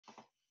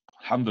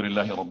الحمد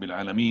لله رب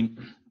العالمين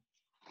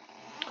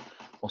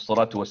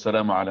والصلاة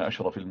والسلام على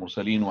أشرف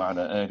المرسلين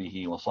وعلى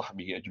آله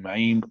وصحبه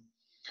أجمعين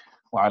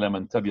وعلى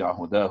من تبع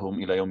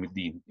هداهم إلى يوم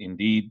الدين.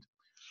 Indeed,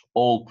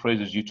 all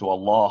praises due to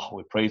Allah.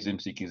 We praise Him,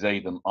 seek His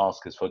aid and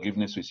ask His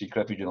forgiveness. We seek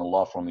refuge in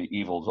Allah from the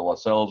evils of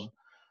ourselves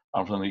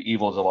and from the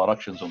evils of our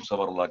actions.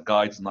 Whomsoever Allah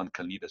guides, none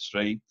can lead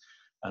astray.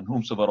 And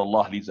whomsoever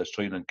Allah leads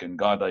astray, none can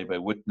guide. I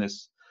bear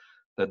witness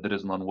that there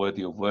is none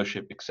worthy of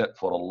worship except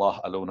for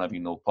Allah alone,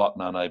 having no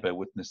partner, and I bear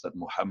witness that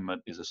Muhammad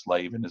is a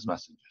slave and his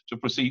messenger. To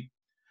proceed,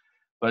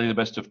 very the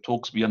best of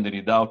talks beyond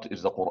any doubt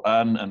is the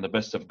Quran, and the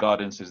best of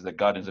guidance is the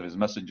guidance of his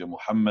messenger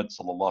Muhammad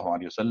sallallahu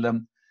alaihi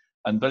wasallam.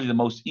 And very the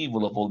most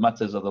evil of all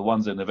matters are the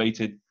ones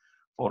innovated.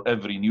 For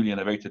every newly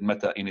innovated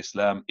matter in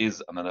Islam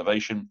is an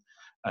innovation,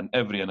 and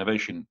every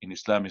innovation in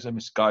Islam is a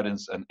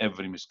misguidance, and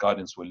every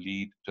misguidance will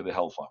lead to the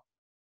hellfire.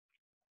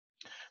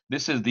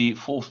 This is the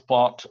fourth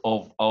part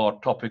of our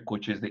topic,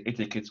 which is the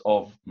etiquette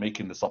of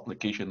making the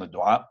supplication, the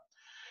dua,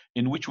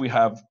 in which we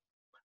have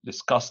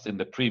discussed in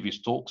the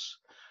previous talks.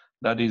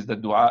 That is, the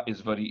dua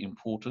is very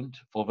important,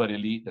 for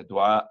verily the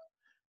dua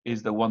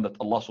is the one that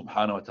Allah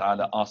subhanahu wa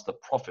ta'ala asked the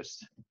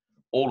prophets,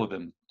 all of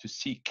them, to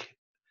seek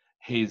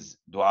his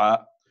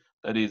dua.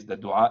 That is, the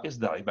dua is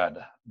the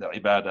ibadah. The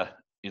ibadah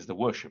is the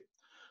worship.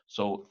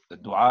 So the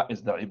dua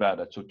is the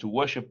ibadah. So to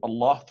worship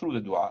Allah through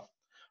the dua.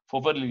 For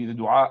verily the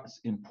dua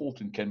is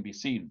important, can be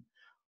seen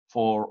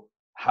for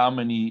how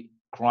many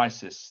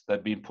crises that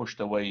have been pushed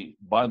away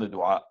by the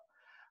dua,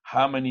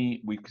 how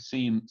many we've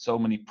seen so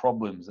many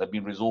problems that have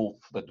been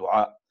resolved for the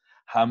dua,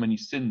 how many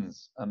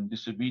sins and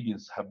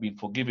disobedience have been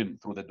forgiven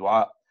through the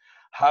dua,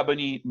 how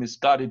many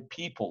misguided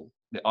people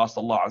they asked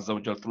Allah Azza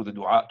wa Jal through the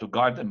dua to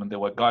guide them and they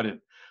were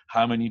guided,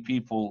 how many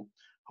people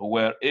who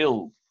were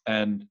ill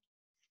and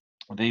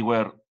they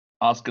were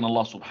asking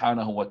Allah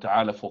subhanahu wa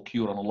ta'ala for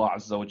cure and Allah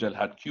Azza wa Jal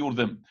had cured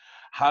them.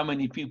 How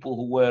many people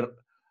who were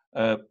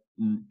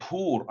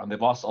poor and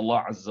they've asked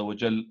Allah Azza wa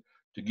Jal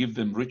to give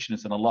them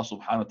richness and Allah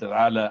subhanahu wa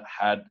ta'ala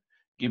had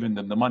given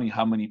them the money.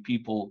 How many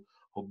people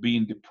who've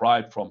been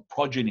deprived from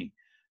progeny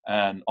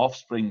and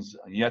offsprings,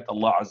 and yet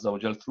Allah Azza wa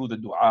Jal through the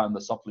dua and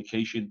the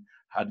supplication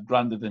had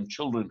granted them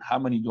children. How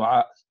many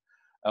dua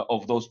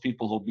of those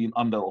people who've been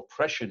under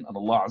oppression and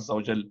Allah Azza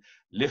wa Jal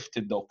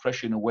lifted the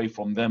oppression away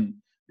from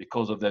them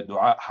because of their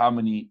dua. How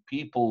many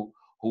people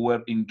who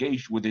were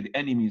engaged with the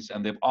enemies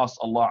and they've asked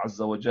Allah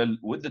Azza wa Jal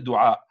with the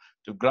dua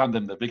to grant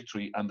them the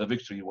victory, and the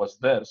victory was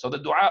there. So the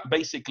dua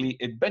basically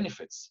it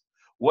benefits,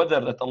 whether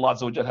that Allah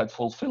Azza wa Jal had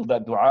fulfilled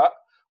that dua,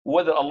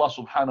 whether Allah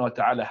subhanahu wa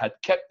ta'ala had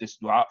kept this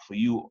dua for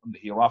you in the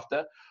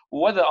hereafter,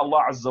 whether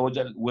Allah Azza wa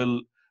Jal will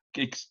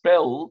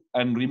expel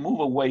and remove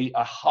away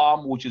a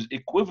harm which is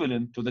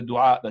equivalent to the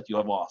dua that you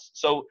have asked.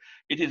 So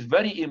it is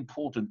very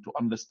important to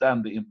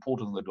understand the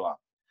importance of the dua.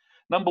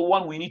 Number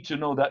one, we need to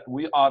know that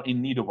we are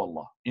in need of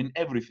Allah in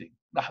everything.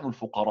 نحن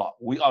الفقراء.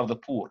 We are the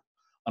poor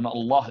and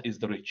Allah is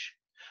the rich.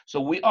 So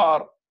we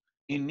are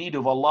in need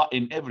of Allah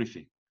in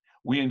everything.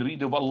 We are in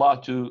need of Allah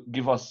to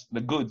give us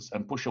the goods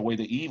and push away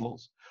the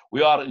evils.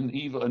 We are in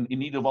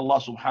need of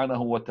Allah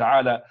subhanahu wa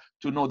ta'ala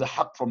to know the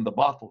haqq from the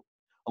batil.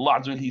 Allah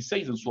Azza wa Jalla, He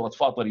says in Surah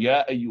Fatir,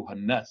 Ya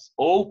ayyuhan nas,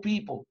 O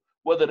people,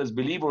 whether as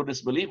believers or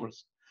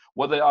disbelievers,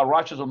 whether they are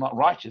righteous or not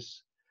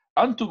righteous,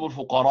 أنتم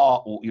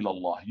الفقراء إلى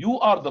الله. You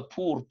are the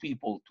poor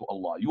people to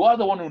Allah. You are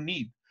the one who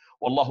need.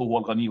 Wallahu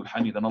huwa al-ghani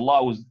al-hamid. And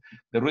Allah is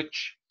the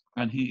rich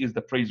and He is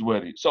the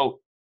praiseworthy. So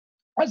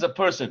as a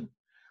person,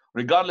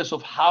 regardless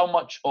of how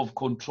much of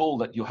control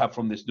that you have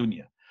from this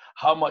dunya,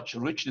 how much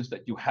richness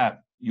that you have,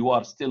 you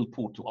are still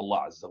poor to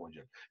Allah Azza wa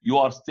Jal. You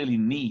are still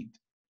in need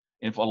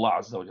of Allah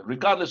Azza wa Jal.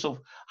 Regardless of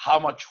how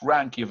much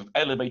rank you have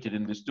elevated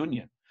in this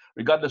dunya,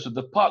 regardless of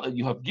the part that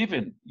you have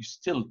given, you're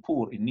still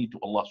poor in need to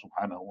Allah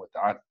subhanahu wa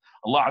ta'ala.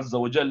 Allah Azza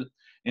wa Jal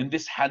in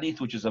this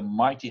hadith, which is a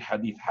mighty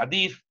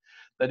hadith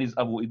that is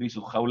Abu Idris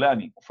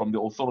al-Khawlani from the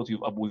authority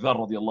of Abu Dharr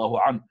radiallahu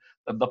anh,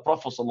 that the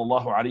Prophet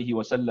sallallahu alayhi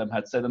wa sallam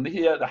had said, and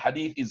here the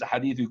hadith is a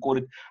hadith, we call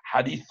it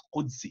hadith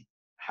Qudsi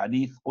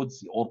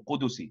or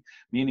Qudusi,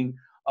 meaning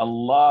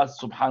Allah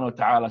subhanahu wa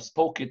ta'ala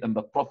spoke it and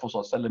the Prophet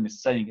sallallahu alayhi wa sallam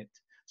is saying it.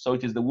 So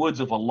it is the words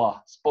of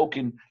Allah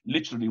spoken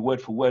literally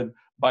word for word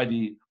by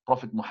the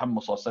Prophet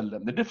Muhammad sallallahu alaihi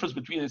wasallam. The difference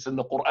between this and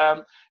the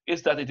Quran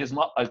is that it is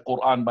not a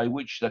Quran by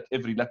which that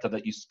every letter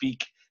that you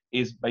speak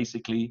is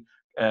basically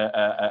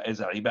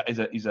is a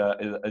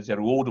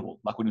rewardable.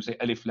 Like when you say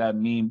Alif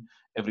Lam Mim,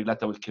 every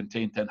letter will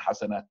contain 10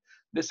 hasanat.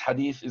 This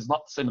hadith is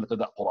not similar to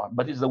that Quran,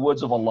 but it's the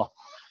words of Allah.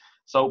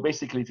 So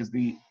basically it is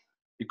you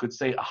could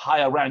say a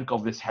higher rank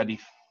of this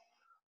hadith.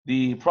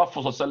 The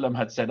Prophet ﷺ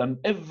had said, and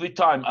every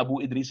time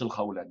Abu Idris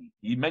al-Khawlani,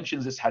 he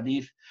mentions this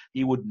hadith,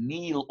 he would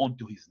kneel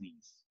onto his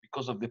knees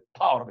because of the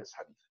power of this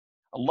hadith.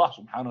 Allah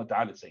subhanahu wa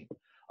ta'ala is saying,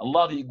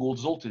 Allah the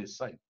exalted is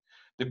saying,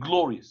 the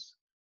glorious,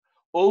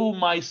 O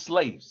my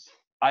slaves,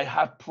 I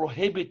have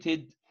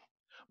prohibited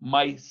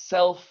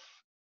myself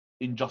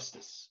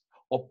injustice,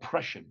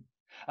 oppression,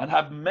 and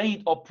have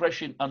made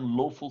oppression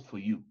unlawful for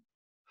you.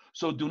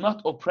 So do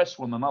not oppress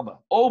one another.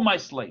 O my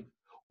slave,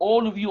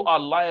 all of you are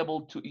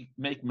liable to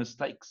make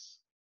mistakes,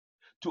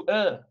 to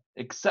err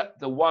except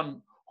the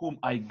one whom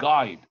I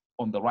guide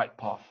on the right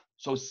path.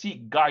 So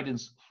seek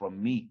guidance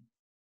from me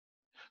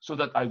so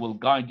that I will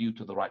guide you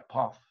to the right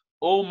path.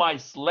 O my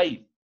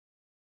slave,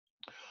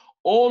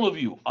 all of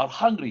you are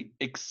hungry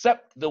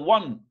except the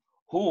one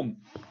whom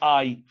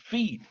I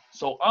feed.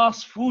 So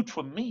ask food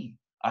from me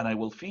and I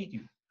will feed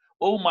you.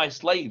 O my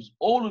slaves,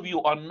 all of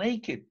you are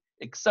naked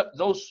except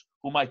those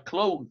whom I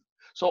clothe.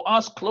 So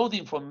ask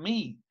clothing from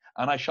me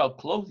and I shall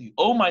clothe you.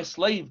 O my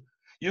slave,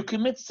 you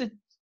commit sin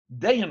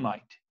day and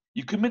night.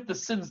 You commit the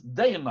sins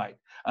day and night,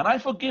 and I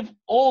forgive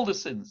all the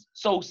sins.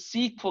 So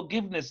seek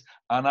forgiveness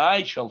and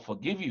I shall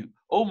forgive you.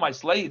 O my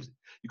slaves,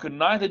 you can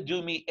neither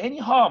do me any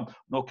harm,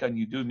 nor can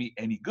you do me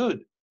any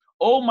good.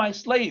 O my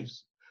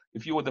slaves,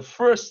 if you were the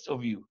first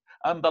of you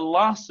and the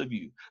last of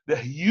you, the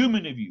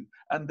human of you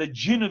and the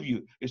jinn of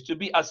you, is to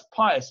be as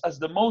pious as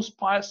the most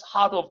pious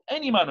heart of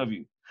any man of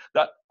you,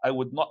 that it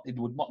would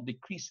not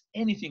decrease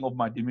anything of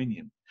my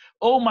dominion.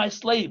 O my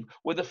slave,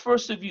 were the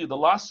first of you, the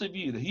last of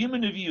you, the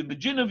human of you, and the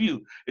jinn of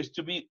you, is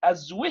to be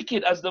as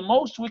wicked as the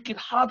most wicked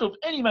heart of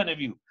any man of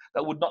you,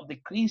 that would not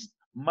decrease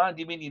my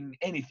dominion in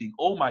anything.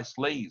 O my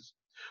slaves,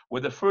 were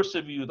the first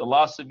of you, the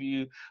last of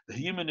you, the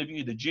human of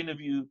you, the jinn of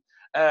you,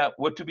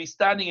 were to be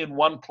standing in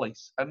one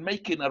place and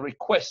making a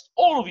request,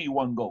 all of you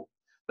one go.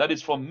 That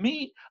is from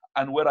me,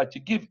 and were I to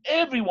give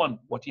everyone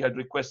what he had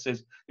requested,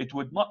 it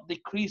would not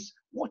decrease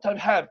what I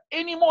have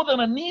any more than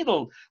a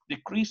needle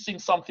decreasing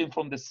something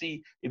from the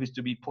sea if it's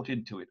to be put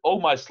into it. O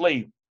my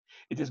slave,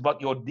 it is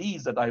but your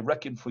deeds that I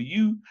reckon for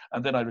you,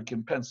 and then I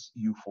recompense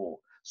you for.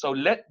 So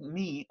let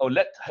me, or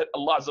let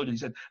Allah Azza wa Jalla, he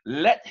said,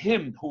 let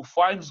him who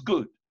finds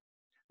good,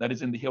 that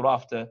is in the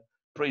hereafter,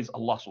 praise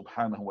Allah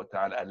subhanahu wa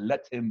ta'ala, and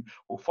let him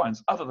who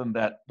finds other than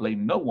that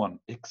blame no one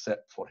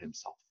except for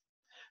himself.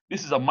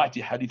 This is a mighty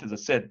hadith, as I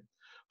said,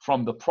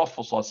 from the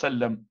Prophet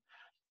ﷺ,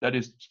 that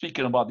is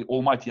speaking about the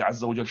Almighty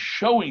Azza wa Jal,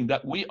 showing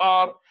that we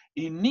are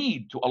in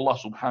need to Allah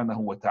subhanahu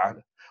wa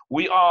ta'ala.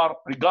 We are,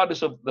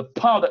 regardless of the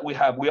power that we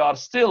have we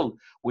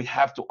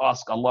have to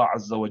ask Allah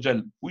Azza wa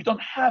Jal. We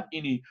don't have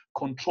any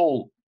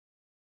control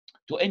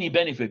to any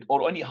benefit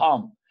or any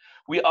harm.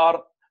 We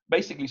are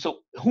basically, so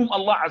whom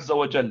Allah Azza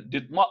wa Jal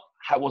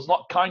was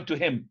not kind to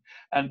him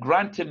and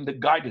grant him the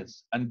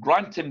guidance and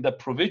grant him the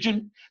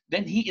provision,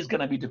 then he is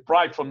going to be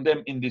deprived from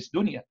them in this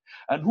dunya.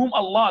 And whom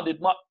Allah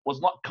was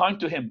not kind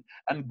to him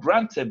and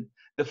grant him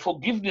the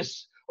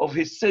forgiveness of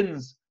his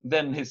sins,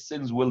 then his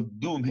sins will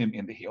doom him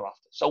in the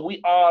hereafter. So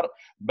we are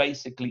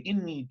basically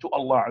in need to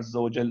Allah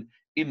Azza wa Jal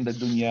in the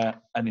dunya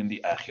and in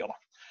the akhirah.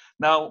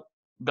 Now,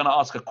 I'm going to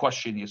ask a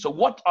question here. So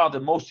what are the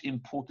most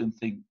important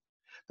things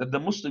that the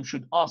Muslim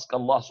should ask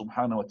Allah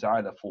subhanahu wa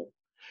ta'ala for?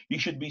 You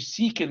should be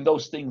seeking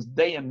those things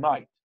day and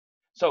night.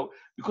 So,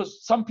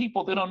 because some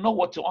people, they don't know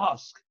what to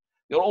ask.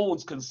 They're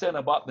always concerned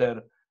about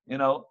their,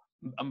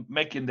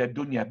 making their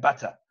dunya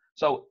better.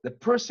 So the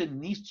person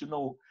needs to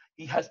know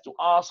he has to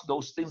ask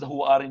those things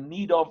who are in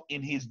need of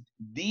in his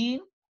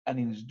deen and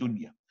in his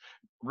dunya.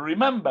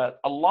 Remember,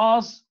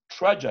 Allah's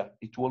treasure,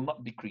 it will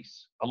not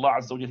decrease. Allah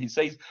Azza wa Jalla, he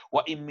says,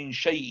 وَإِن مِّن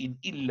شَيْءٍ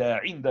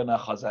إِلَّا عِندَنَا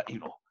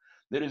خَزَائِنُهُ.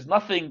 There is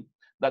nothing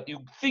that you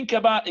think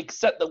about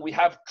except that we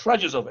have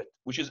treasures of it,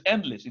 which is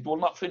endless. It will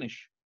not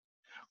finish.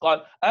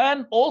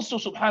 And also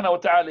subhanahu wa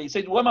ta'ala, he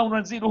said, وَمَا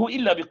نُنَزِّلُهُ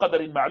إِلَّا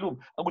بِقَدَرٍ مَعْلُومٍ.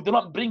 And we do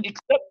not bring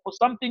except for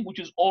something which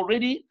is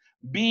already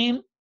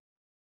been,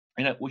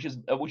 which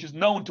is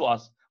known to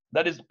us.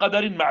 That is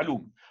qadarin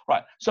ma'loom.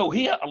 Right. So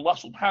here Allah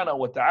subhanahu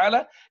wa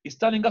ta'ala is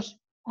telling us,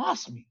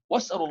 ask me.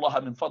 وَاسْأَلُ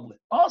اللَّهَ مِنْ فَضْلِهِ.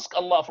 Ask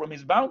Allah from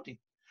his bounty.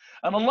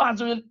 And Allah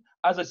Azza wa Jal,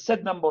 as I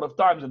said number of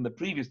times in the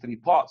previous 3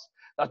 parts,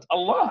 that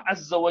Allah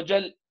Azza wa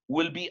Jal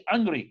will be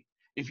angry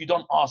if you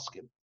don't ask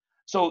him.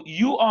 So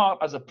you are,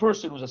 as a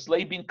person who's a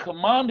slave, being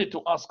commanded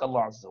to ask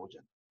Allah Azza wa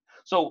Jal.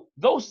 So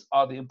those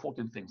are the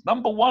important things.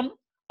 Number 1,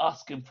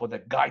 ask him for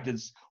the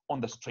guidance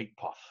on the straight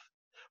path.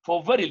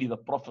 For verily the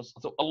Prophet,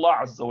 so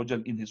Allah Azza wa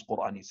Jal in his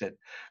Quran, he said,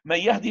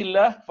 مَن يَهْدِ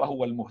اللَّهِ فَهُوَ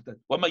الْمُهْتَدِ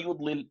وَمَن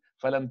يُضْلِلْ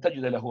فَلَن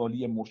تَجِدَ لَهُ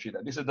وَلِيًّا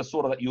مُرْشِدًا. This is the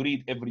surah that you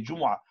read every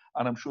Jumu'ah,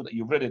 and I'm sure that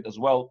you've read it as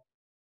well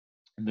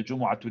in the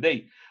Jumu'ah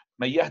today.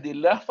 مَن يَهْدِ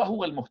اللَّهِ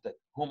فَهُوَ الْمُهْتَدِ.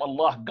 Whom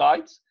Allah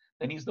guides,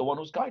 then he's the one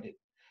who's guided.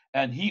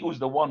 And he who's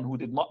the one who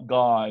did not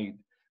guide,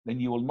 then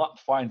you will not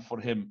find for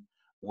him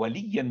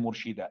وَلِيًّا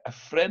مُرْشِدًا, a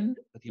friend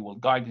that he will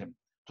guide him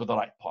to the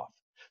right path.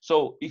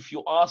 So if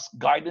you ask,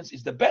 guidance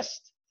is the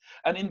best.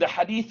 And in the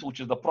hadith, which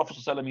is the Prophet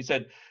ﷺ, he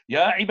said,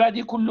 يَا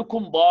عِبَادِي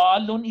كُلُّكُمْ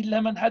ضَالٌ إِلَّا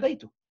مَنْ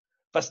هَدَيْتُ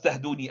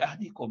فَاسْتَهْدُونِي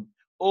أَهْدِكُمْ.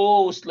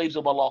 Oh, slaves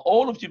of Allah,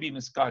 all of you be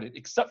misguided,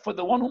 except for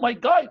the one whom I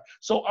guide.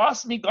 So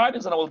ask me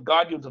guidance and I will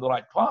guide you into the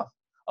right path.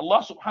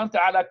 Allah subhanahu wa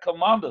ta'ala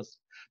commands us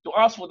to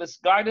ask for this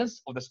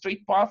guidance of the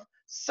straight path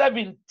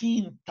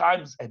 17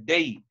 times a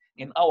day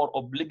in our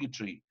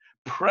obligatory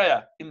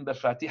prayer in the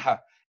Fatiha.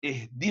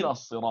 اهدنا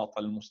الصراط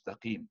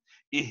المستقيم.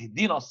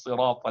 اهدنا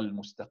الصراط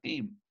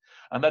المستقيم.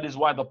 And that is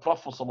why the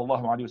Prophet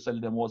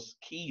ﷺ was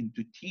keen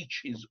to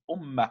teach his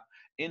ummah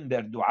in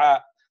their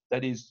dua,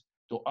 that is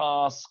to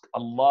ask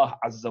Allah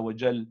Azza wa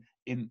Jal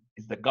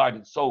is the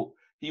guidance. So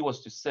he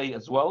was to say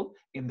as well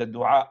in the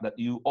dua that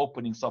you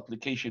opening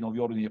supplication of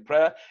your in your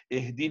prayer,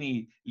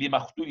 Ihdini lima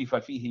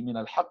ikhtalifa fihi min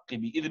al-haqq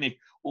bi-idhnik.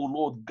 O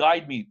Lord,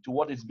 guide me to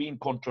what is being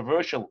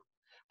controversial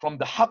from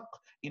the haqq.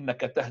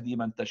 إنك تهدي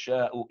من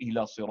تشاء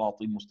إلى صراط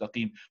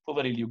مستقيم. For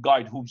verily you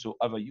guide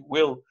whomsoever you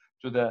will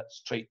to the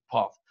straight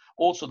path.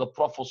 Also the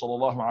Prophet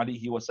sallallahu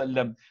alaihi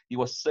wasallam, he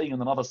was saying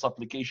in another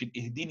supplication,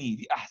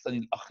 اهدني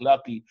لأحسن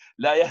الأخلاق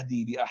لا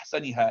يهدي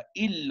لأحسنها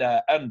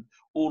إلا أنت.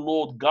 O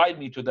Lord, guide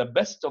me to the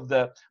best of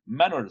the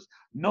manners.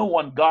 No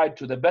one guide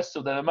to the best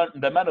of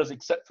the manners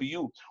except for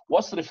you.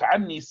 واصرف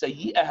عني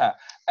سيئها,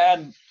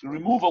 and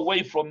remove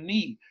away from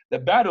me the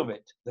bad of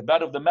it, the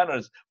bad of the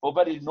manners. For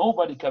verily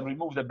nobody can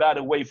remove the bad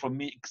away from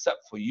me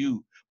except for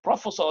you.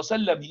 Prophet sallallahu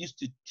alaihi wasallam used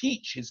to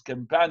teach his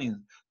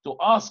companions to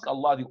ask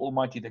Allah the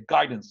Almighty the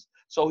guidance.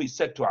 So he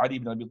said to Ali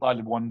ibn Abi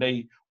Talib one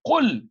day,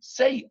 قل,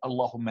 say,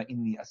 Allahumma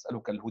inni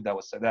as'aluka al-huda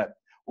wa-sadad.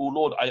 O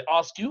Lord, I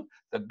ask you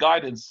the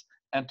guidance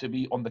and to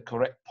be on the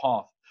correct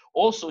path.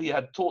 Also, he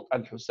had taught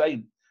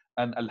Al-Husayn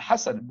and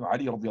Al-Hasan ibn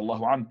Ali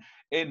radiallahu anh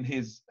in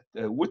his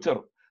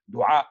witr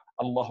dua,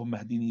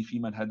 Allahumma hdini fi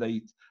man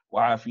hadayt,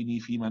 wa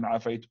afini fi man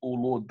afayt. O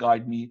Lord,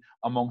 guide me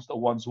amongst the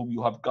ones whom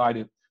you have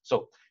guided.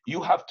 So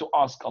you have to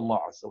ask Allah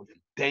Azza wa Jal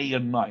day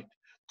and night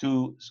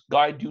to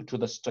guide you to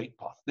the straight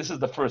path. This is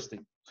the first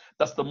thing.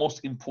 That's the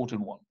most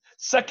important one.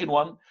 Second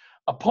one,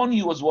 upon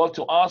you as well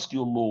to ask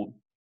your Lord,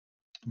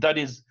 that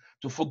is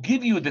to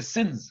forgive you the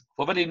sins.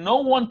 For verily no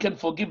one can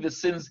forgive the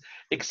sins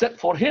except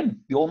for him,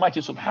 the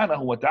Almighty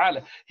subhanahu wa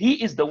ta'ala.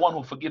 He is the one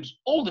who forgives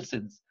all the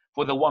sins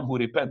for the one who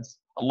repents.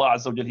 Allah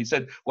Azza wa Jal, he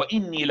said,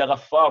 وَإِنِّي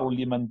لَغَفَّارٌ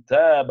لِمَنْ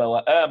تَابَ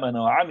وَآمَنَ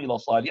وَعَمِلَ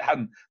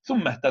صَالِحًا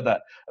ثُمَّ اهْتَدَى.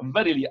 And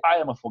verily I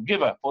am a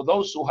forgiver for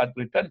those who had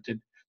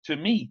repented to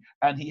me,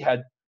 and he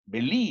had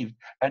believed,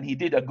 and he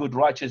did a good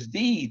righteous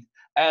deed,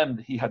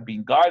 and he had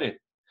been guided.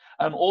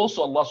 And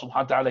also Allah subhanahu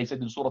wa ta'ala, he said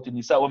in Surah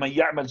An-Nisa, وَمَنْ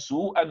يَعْمَلْ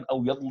سُوءًا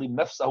أَوْ يَظْلِمْ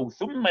نَفْسَهُ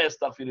ثُمَّ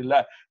يَسْتَغْفِرِ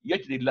اللَّهِ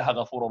يَجْدِ اللَّهَ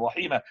غَفُورًا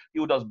رَحِيمًا. He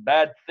who does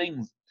bad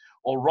things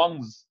or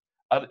wrongs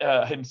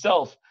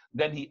himself,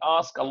 then he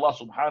asks Allah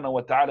subhanahu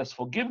wa ta'ala's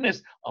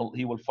forgiveness,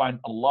 he will find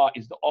Allah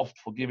is the oft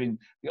forgiving,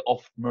 the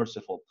oft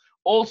merciful.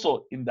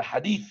 Also in the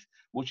hadith,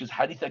 which is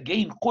hadith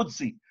again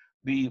Qudsi,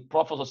 the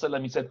Prophet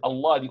ﷺ, he said,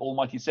 Allah the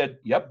Almighty said,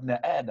 يَبْنَ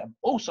Adam,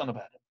 O son of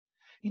Adam,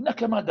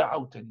 إِنَّكَ مَا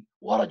دَعَوْتَنِي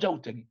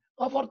وَرَجَوْتَنِي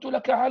غَفَرْتُ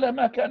لَكَ عَلَى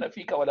مَا كَانَ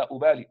فِيكَ وَلَا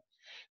أُبَالِي.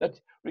 That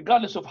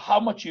regardless of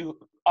how much you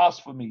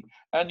ask for me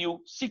and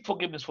you seek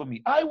forgiveness for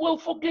me, I will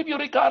forgive you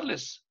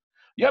regardless.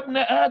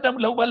 يَبْنَ آدَمْ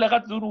لَوْ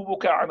بَلَغَتْ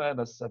ذُنُوبُكَ عَنَانَ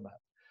السَّمَاءِ.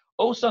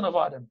 O son of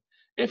Adam,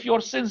 if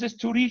your sins is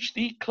to reach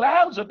the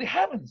clouds of the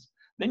heavens,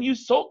 then you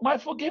sought my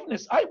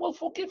forgiveness. I will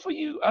forgive for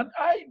you, and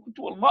it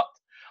will not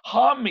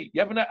harm me.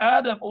 يَبْنَ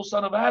آدَمْ, O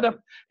son of Adam,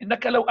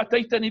 إِنَّكَ لَوْ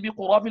أَتَيْتَنِي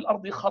بِقُرَابِ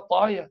الْأَرْضِ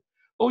خَطَايَا.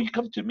 Oh, you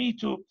come to me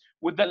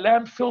with the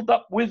land filled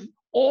up with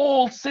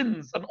all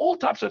sins and all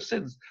types of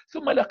sins.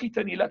 ثُمَّ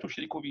لَقِيتَنِي لَا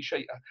تُشْرِكُ بِي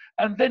شَيْئًا.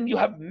 And then you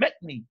have met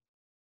me,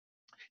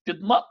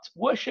 did not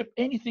worship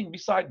anything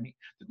beside me,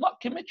 did not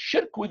commit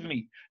shirk with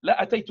me.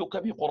 لَأَتَيْتُكَ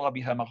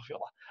بِقُرَابِهَا مَغْفِرَةً.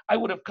 I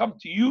would have come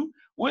to you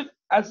with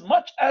as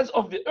much as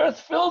of the earth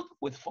filled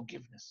with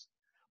forgiveness.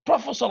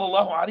 Prophet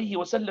sallallahu alaihi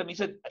wasallam, he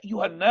said,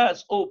 أَيُّهَا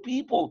النَّاسِ, O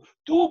people,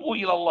 tubu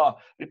ila Allah,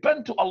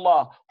 repent to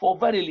Allah, for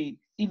verily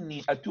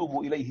inni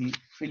atubu ilayhi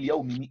fil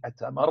yawmi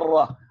mi'ata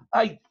marra.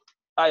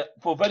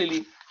 For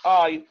verily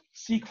I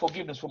seek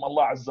forgiveness from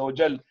Allah Azza wa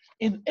Jal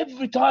in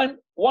every time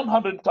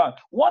 100 times.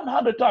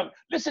 100 times.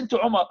 Listen to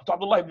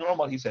Abdullah ibn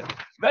Umar, he said.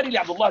 Verily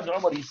Abdullah ibn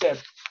Umar, he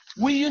said,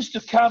 we used to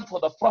camp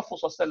for the Prophet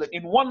sallallahu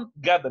in one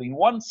gathering,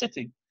 one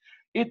sitting.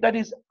 That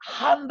is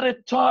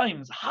 100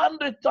 times.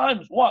 100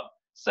 times what?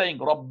 Saying,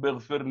 رَبِّ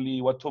اغْفِرْ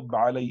لِي وَتُبْ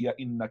عَلَيَّ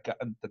إِنَّكَ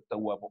أَنْتَ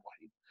التَّوَّابُ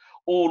الرَّحِيمُ.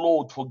 O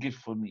Lord, forgive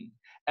for me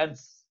and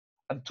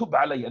tub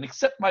alayya, and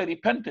accept my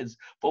repentance,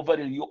 for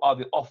verily you are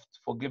the oft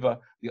forgiver,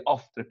 the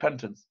oft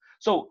repentance.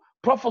 So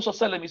Prophet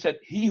ﷺ, he said,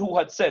 he who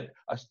had said,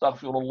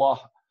 Astaghfirullah,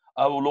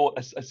 O Lord,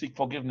 I seek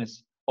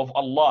forgiveness of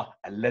Allah,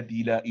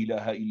 الَّذِي لَا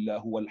إِلَهَ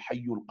إِلَّا هُوَ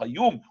الْحَيُّ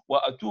الْقَيُّومُ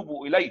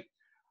وَأَتُوبُ إِلَيْهِ.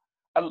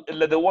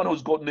 The one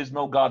who's God, there's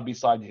no God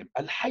beside him.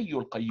 Al-Hayy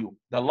al-Qayyum,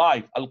 the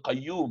life,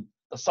 Al-Qayyum,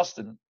 the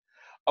sustenance.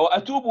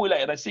 وَأَتُوبُ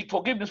إِلَيْهِ, and I seek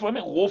forgiveness for him.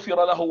 غُفِرَ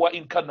لَهُ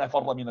وَإِنْ كَانَ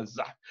فَرَّ مِنَ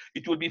الزَّحْفِ.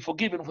 It will be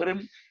forgiven for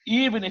him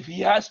even if he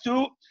has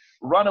to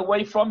run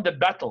away from the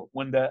battle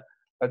when the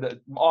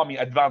army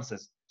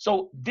advances.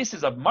 So this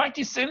is a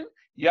mighty sin,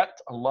 yet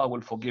Allah will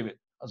forgive it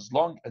as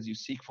long as you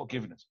seek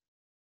forgiveness.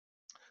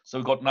 So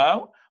we got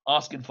now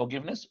asking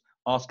forgiveness,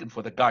 asking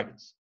for the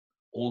guidance.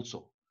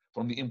 Also,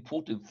 from the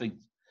important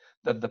things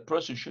that the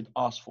person should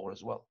ask for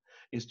as well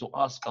is to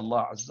ask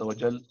Allah Azza wa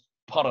Jal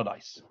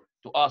paradise.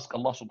 To ask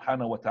Allah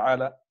subhanahu wa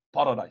ta'ala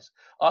paradise.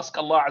 Ask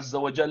Allah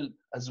Azza wa Jal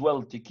as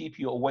well to keep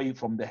you away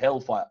from the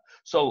hellfire.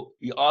 So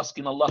we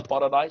asking Allah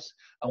paradise,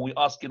 and we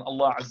asking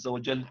Allah Azza wa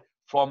Jal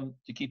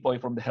to keep away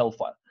from the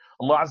hellfire.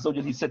 Allah Azza wa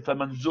Jal, he said,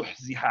 فَمَنْ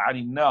زُحْزِحَ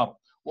عَنِ النَّارِ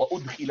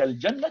وَأُدْخِلَ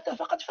الْجَنَّةَ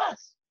فَقَدْ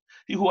فَازَ.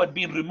 He who had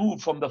been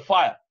removed from the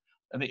fire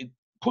and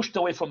pushed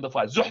away from the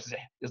fire, زُحْزِح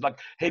is like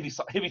heavy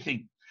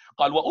thing.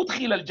 قال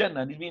وَأُدْخِلَ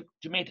الْجَنَّةَ, and he means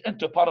to make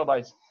enter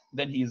paradise,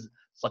 then he is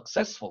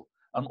successful.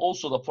 And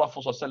also the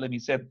Prophet ﷺ, he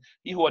said,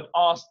 he who had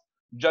asked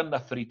Jannah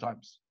 3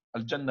 times,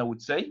 Al-Jannah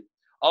would say,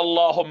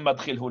 Allahumma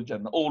adkhilhu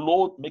al-Jannah. Oh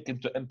Lord, make him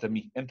to enter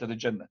the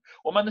Jannah.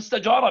 وَمَنْ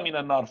اسْتَجَارَ مِنَ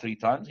النَّارِ 3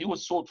 times. He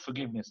was sought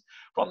forgiveness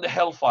from the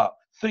hellfire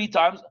 3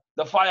 times.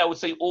 The fire would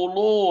say, Oh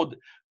Lord,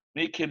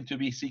 make him to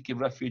be seeking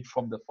refuge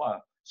from the fire.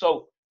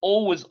 So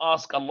always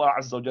ask Allah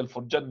Azza wa Jal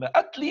for Jannah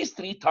at least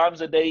 3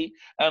 times a day,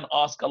 and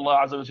ask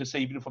Allah Azza wa Jal to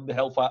save you from the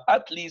hellfire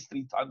at least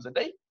 3 times a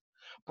day.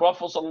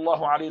 Prophet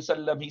sallallahu alaihi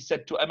wasallam, he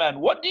said to a man,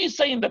 what do you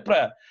say in the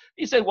prayer?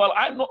 He said, well,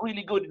 I'm not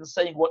really good in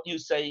saying what you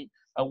say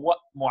and what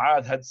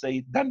Mu'adh had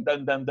said, dun.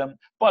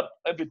 But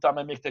every time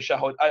I make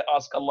tashahhud, I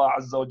ask Allah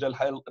Azza wa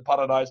Jal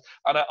paradise,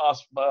 and I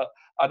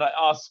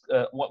ask,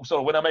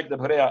 so when I make the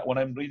prayer, when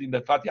I'm reading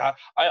the Fatiha,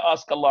 I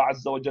ask Allah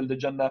Azza wa Jal the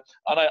Jannah,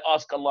 and I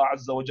ask Allah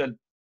Azza wa Jal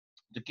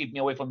to keep me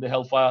away from the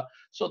hellfire.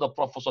 So the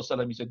Prophet sallallahu alaihi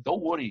wasallam, he said,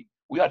 don't worry,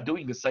 we are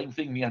doing the same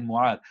thing, me and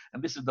Mu'adh.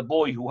 And this is the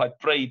boy who had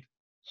prayed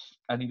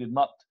and he did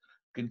not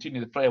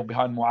continue the prayer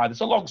behind Mu'adh.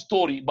 It's a long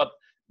story, but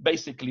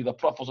basically the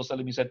Prophet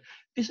ﷺ, he said,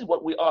 this is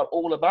what we are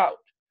all about.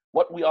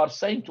 What we are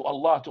saying to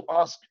Allah, to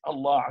ask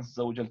Allah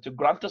Azza wa Jal to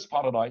grant us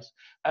paradise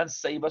and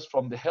save us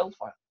from the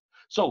hellfire.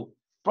 So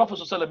Prophet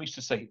ﷺ used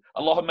to say,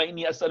 Allahumma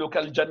inni as'aluka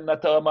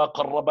al-jannata ma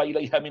qarraba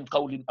ilayha min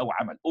qawlin aw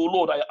amal. Oh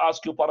Lord, I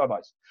ask you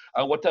paradise,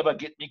 and whatever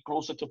get me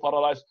closer to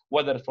paradise,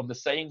 whether from the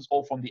sayings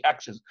or from the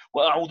actions.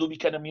 Wa a'udhu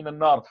bika min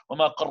an-nar wa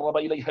ma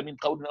qarraba ilayha min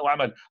qawlin aw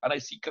amal. And I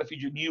seek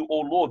refuge in you, oh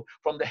Lord,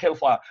 from the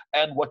hellfire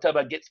and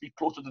whatever gets me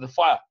closer to the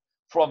fire,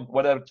 from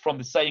whether it's from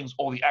the sayings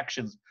or the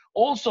actions.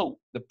 Also,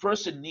 the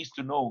person needs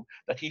to know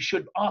that he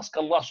should ask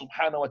Allah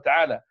subhanahu wa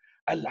ta'ala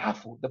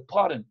al-afu, the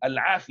pardon,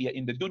 al-afiyah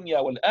in the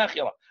dunya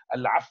wal-akhirah,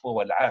 al-afu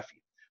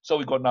wal-afiyah. So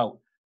we go now,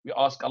 we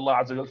ask Allah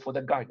Azza wa Jal for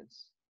the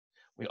guidance.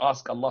 We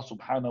ask Allah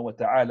subhanahu wa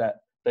ta'ala,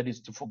 that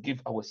is to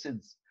forgive our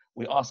sins.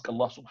 We ask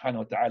Allah subhanahu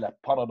wa ta'ala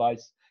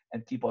paradise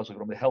and keep us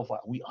from the hellfire.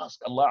 We ask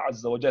Allah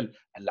Azza wa Jal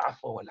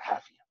al-afu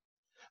wal-afiyah.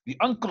 The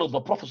uncle of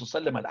the Prophet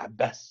sallallahu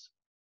al-Abbas,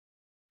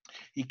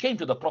 he came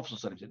to the Prophet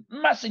sallallahu and said,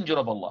 Messenger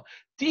of Allah,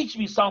 teach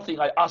me something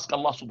I ask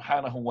Allah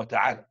subhanahu wa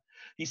ta'ala.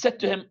 He said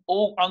to him,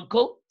 oh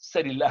uncle,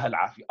 Salillah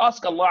al-afiyah.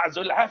 Ask Allah Azza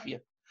wa Jal al-afiyah.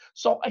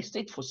 So I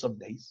stayed for some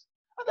days,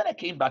 and then I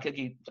came back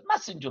again.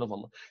 Messenger of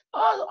Allah,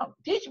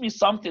 teach me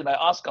something I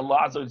ask Allah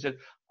Azza wa Jal.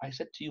 I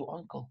said to you,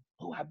 uncle,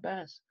 oh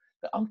Abbas,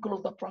 the uncle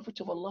of the Prophet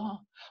of Allah,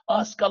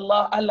 ask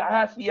Allah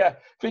al-afiyah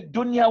fi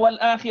dunya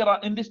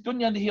wal-akhirah, in this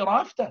dunya and the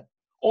hereafter.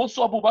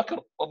 Also Abu Bakr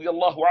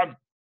radiallahu anhu,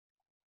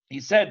 he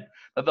said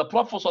that the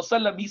Prophet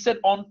ﷺ, he said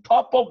on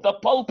top of the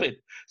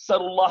pulpit,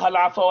 Salullah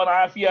al-afa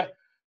wal-afiyah,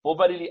 for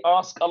verily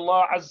ask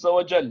Allah Azza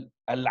wa Jal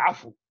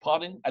al-afu,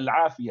 pardon,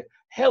 al-afiyah,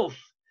 health.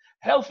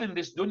 Health in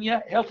this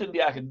dunya, health in the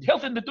akhirah.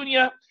 Health in the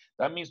dunya,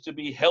 that means to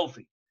be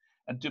healthy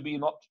and to be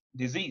not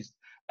diseased.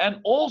 And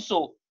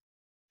also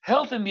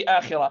health in the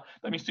akhirah,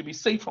 that means to be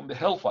safe from the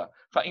hellfire.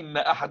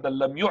 فَإِنَّ أَحَدًا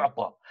لَمْ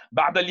يُعْطَى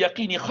بَعْدَ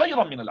الْيَقِينِ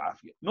خَيْرًا مِنَ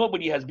الْعَافِيَةِ.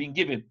 Nobody has been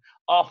given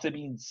after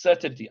being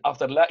certainty,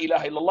 after La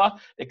ilaha illallah,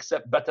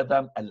 except better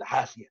than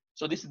al-afiyah.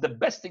 So this is the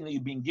best thing that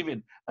you've been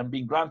given and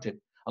being granted.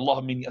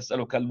 Allahumma inni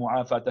as'aluka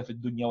al-mu'afata fi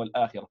dunya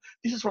wal-akhirah.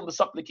 This is from the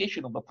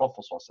supplication of the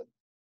Prophet ﷺ.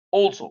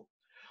 Also,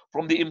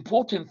 from the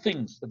important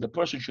things that the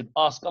person should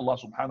ask Allah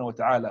subhanahu wa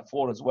ta'ala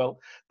for as well,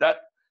 that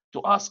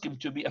to ask him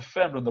to be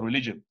affirmed on the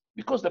religion.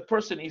 Because the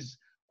person is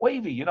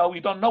wavy, you know,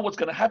 we don't know what's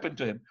going to happen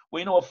to him.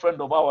 We know a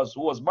friend of ours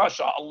who was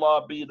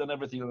mashallah, bid and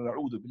everything,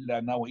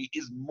 and now he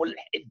is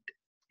mulhid.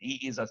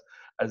 He is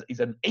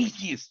an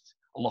atheist.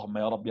 اللهم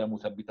يا رب يا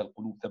مثبت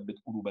القلوب ثبت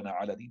قلوبنا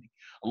على دينك.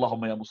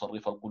 اللهم يا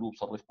مصرف القلوب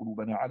صرف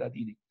قلوبنا على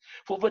دينك.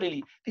 For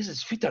verily, this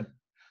is fitan.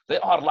 They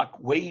are like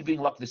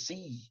waving like the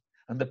sea.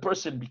 And the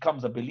person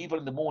becomes a believer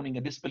in the morning,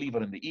 a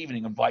disbeliever in the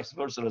evening, and vice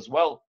versa as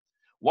well.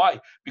 Why?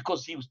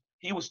 Because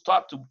he will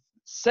start to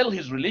sell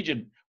his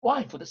religion.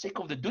 Why? For the sake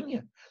of the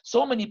dunya.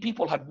 So many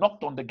people had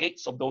knocked on the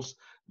gates of those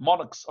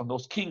monarchs and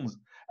those kings,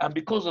 and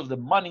because of the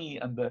money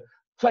and the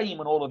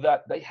fame and all of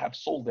that, they have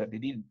sold their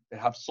deen. They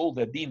have sold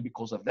their deen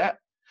because of that.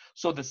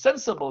 So the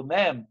sensible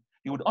man,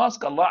 he would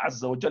ask Allah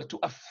Azza wa Jal to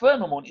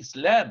affirm him on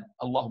Islam.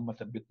 Allahumma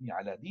thabbitni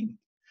ala dini.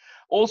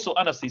 Also,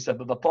 Anas, he said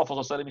that the Prophet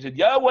ﷺ, he said,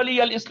 Ya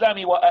wali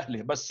al-Islami wa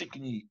ahlih,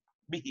 basikni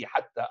bihi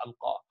hatta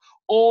alqa.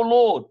 Oh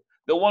Lord,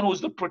 the one who is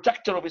the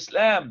protector of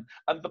Islam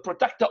and the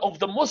protector of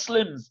the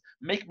Muslims,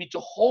 make me to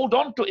hold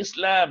on to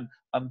Islam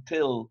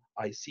until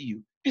I see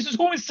you. This is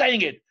who is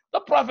saying it,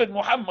 the Prophet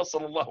Muhammad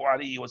sallallahu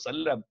alaihi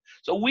wasallam.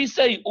 So we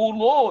say, oh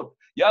Lord,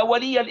 Ya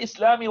wali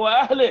al-Islami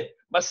wa ahlih,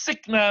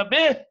 basikna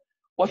bih,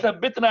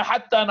 وثبتنا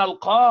حتى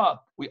نلقاك.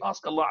 We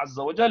ask Allah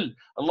Azza wa Jal,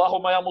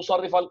 Allahumma ya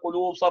musarrif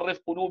al-qulub, sarrif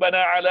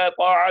qulubana ala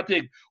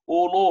ta'atik.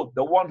 Oh Lord,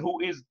 the one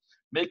who is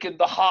making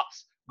the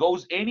hearts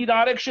goes any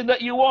direction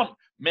that you want,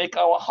 make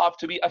our heart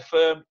to be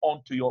affirmed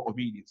onto your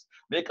obedience.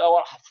 Make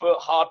our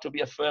heart to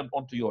be affirmed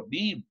onto your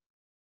deen.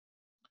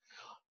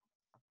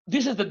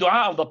 This is the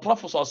dua of the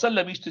Prophet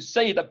ﷺ. He used to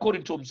say it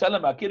according to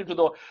Salama, according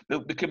to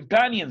the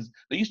companions.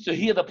 They used to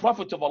hear the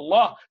Prophet of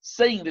Allah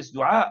saying this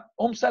dua.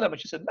 Salama,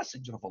 she said,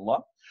 Messenger of Allah,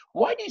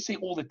 why do you say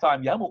all the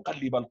time, Ya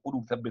muqallib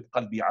al-qulub thabbit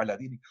qalbi ala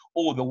dini?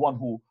 Oh,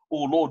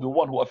 Lord, the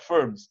one who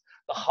affirms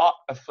the heart,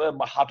 affirm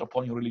my heart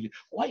upon your religion.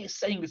 Why are you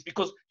saying this?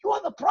 Because you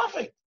are the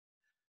Prophet.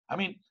 I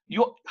mean,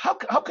 how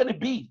can it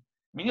be?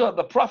 I mean, you are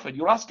the Prophet.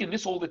 You're asking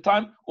this all the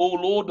time. Oh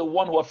Lord, the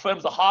one who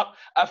affirms the heart,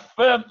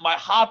 affirm my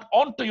heart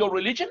onto your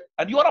religion,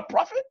 and you are a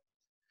Prophet?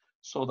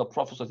 So the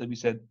Prophet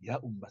said, Ya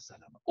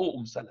Salama,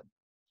 O Salam,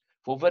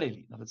 for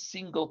verily, not a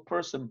single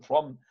person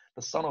from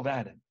the son of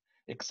Adam,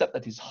 except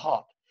that his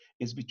heart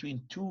is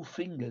between two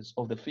fingers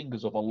of the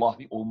fingers of Allah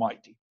the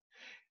Almighty.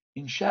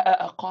 In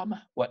sha'a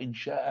aqama wa in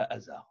sha'a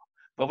azagha.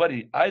 For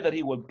verily, either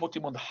he will put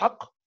him on the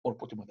haqq or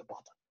put him on the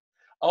batil.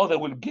 Either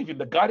will give him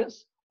the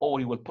guidance or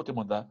he will put him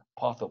on the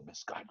path of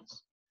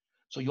misguidance.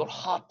 So your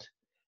heart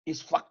is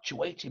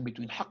fluctuating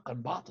between haqq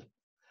and batil.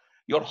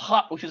 Your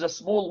heart, which is a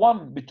small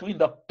one, between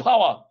the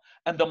power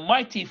and the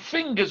mighty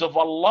fingers of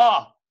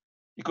Allah.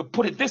 You could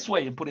put it this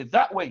way and put it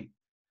that way.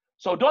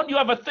 So don't you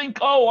ever think,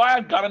 oh,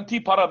 I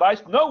guarantee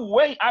paradise. No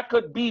way I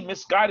could be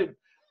misguided.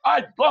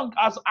 As long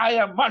as I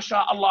am,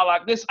 mashallah,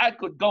 like this, I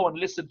could go and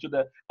listen to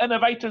the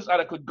innovators, and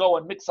I could go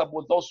and mix up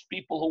with those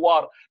people who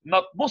are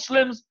not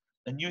Muslims,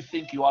 and you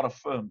think you are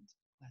affirmed.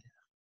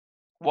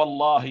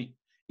 Wallahi,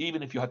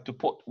 even if you had to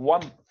put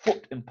one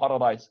foot in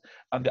paradise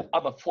and the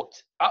other foot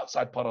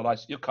outside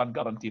paradise, you can't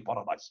guarantee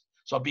paradise.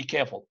 So be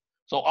careful.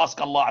 So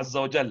ask Allah Azza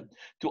wa Jal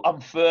to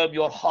affirm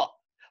your heart.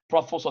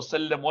 Prophet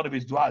ﷺ, one of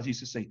his du'as, he used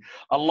to say,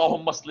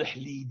 Allahumma aslih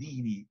li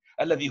dini,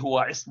 alladhi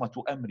huwa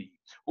ismatu amri.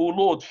 Oh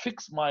Lord,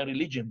 fix my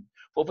religion.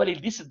 For verily,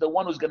 this is the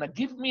one who's going to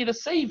give me the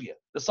savior,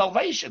 the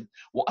salvation.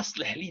 Wa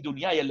aslih li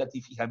dunyaya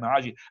allati fiha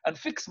ma'aji. And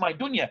fix my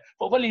dunya.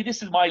 For verily,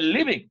 this is my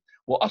living.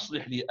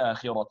 وأصلح لي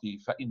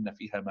آخرتي فإن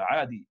فيها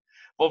معادي.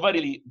 For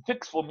verily,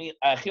 fix for me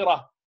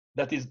akhirah,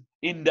 that is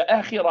in the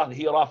akhirah,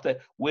 hereafter,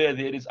 where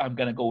there is, I'm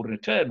going to go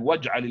return.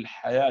 وَاجْعَلِ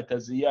الْحَيَاةَ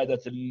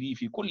زِيَادَةً لِي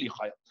فِي كُلِّ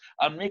خَيْرٍ.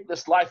 And make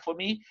this life for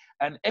me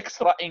an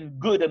extra in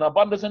good and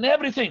abundance and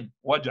everything.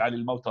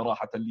 وَاجْعَلِ الْمَوْتَ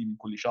رَاحَةً لِي مِنْ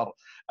كُلِّ شَرٍ.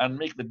 And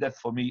make the death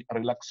for me a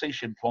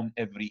relaxation from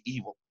every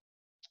evil.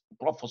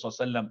 Prophet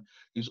ﷺ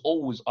is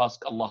always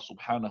ask Allah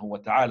subhanahu wa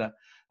ta'ala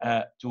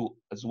to,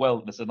 as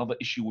well, there's another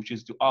issue, which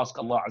is to ask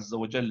Allah Azza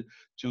wa Jal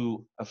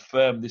to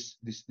affirm this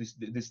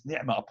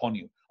ni'mah upon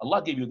you.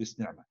 Allah gave you this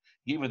ni'mah,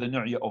 gave you the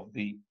ni'mah of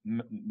the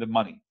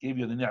money, gave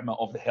you the ni'mah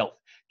of the health,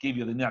 gave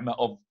you the ni'mah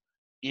of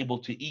able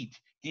to eat,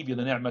 give you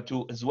the ni'mah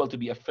to, as well, to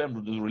be affirmed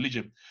with the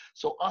religion.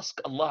 So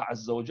ask Allah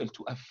Azza wa Jal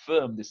to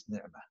affirm this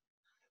ni'mah.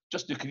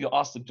 Just like you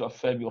ask him to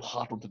affirm your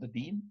heart onto the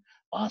deen,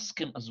 ask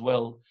him as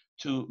well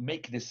to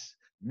make this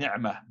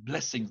ni'mah,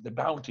 blessings, the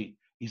bounty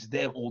is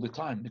there all the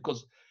time,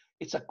 because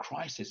it's a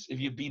crisis if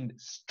you've been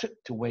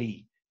stripped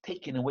away,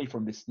 taken away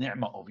from this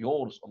ni'mah of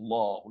yours.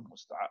 Allahul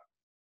musta'an.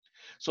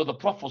 So the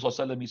Prophet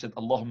ﷺ, he said,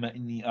 Allahumma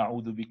inni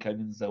a'udhu bika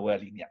min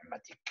zawali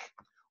ni'matik.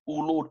 Oh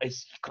Lord, I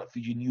seek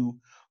refuge in you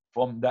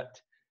from that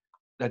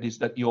is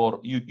that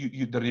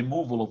the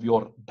removal of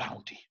your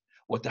bounty.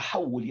 Wa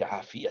tahawuli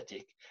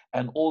afiyatik.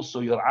 And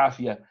also your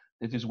afiyah,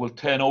 that is, will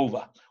turn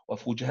over. Wa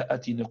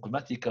fuja'ati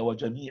niqmatika wa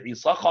jami'i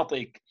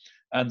sakhatik.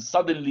 And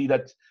suddenly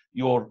that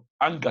your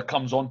anger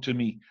comes onto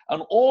me,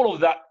 and all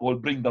of that will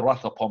bring the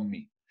wrath upon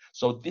me.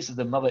 So this is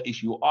another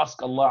issue.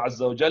 Ask Allah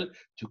Azza wa Jal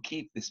to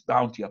keep this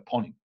bounty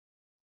upon him.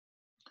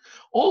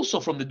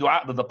 Also from the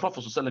dua that the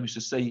Prophet ﷺ used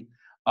to say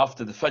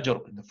after the Fajr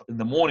in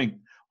the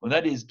morning, and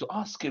that is to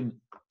ask him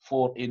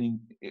for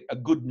a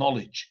good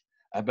knowledge,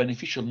 a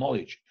beneficial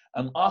knowledge,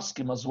 and ask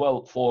him as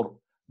well for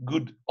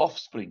good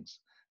offsprings,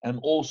 and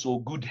also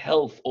good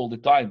health all the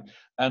time,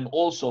 and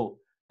also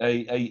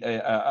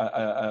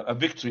a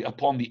victory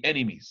upon the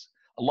enemies.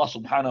 Allah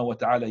subhanahu wa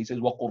ta'ala, he says,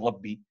 وَقُلْ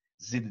رَبِّي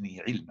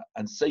زِدْنِي عِلْمًا.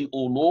 And say, O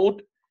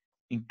Lord,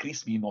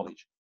 increase me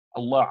knowledge.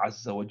 Allah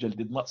Azza wa Jal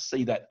did not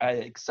say that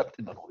except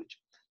in the knowledge.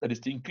 That is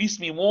to increase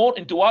me more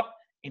into what?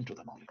 Into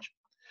the knowledge.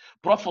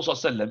 Prophet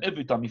ﷺ,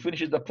 every time he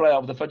finishes the prayer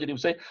of the Fajr, he will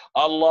say,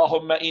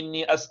 Allahumma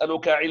inni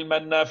as'aluka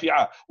ilman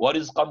nafi'a wa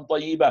rizqan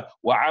tayyiba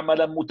wa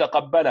amalan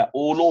mutaqabbala.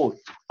 O Lord,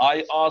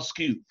 I ask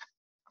you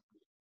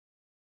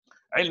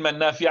ilman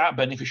nafi'a,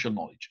 beneficial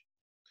knowledge.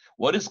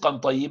 Wa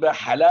rizqan tayyiba,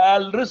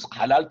 halal rizq,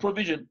 halal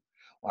provision.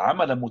 Wa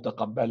amalan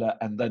mutaqabbala,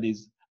 and that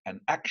is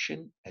an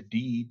action, a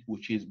deed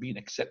which is being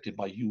accepted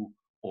by you,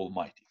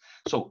 Almighty.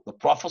 So the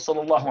Prophet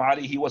sallallahu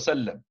alaihi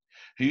wasallam,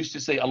 he used to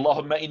say,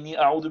 Allahumma inni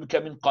a'udhu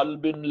bika min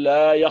qalbin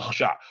la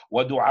yakhsha,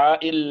 wa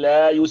du'a'in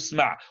la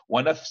yusma',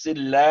 wa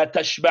nafsin la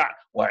tashba',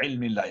 wa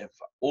ilmin la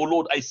yanfa. Oh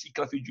Lord, I seek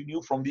refuge in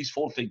you from these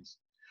four things.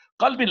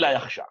 Qalbin la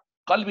yakhsha.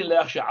 Qalbin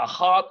la yakhsha, a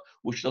heart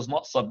which does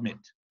not submit.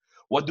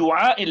 Wa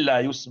du'a'in la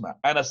yusma',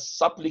 and a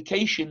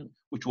supplication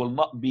which will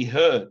not be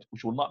heard,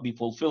 which will not be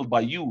fulfilled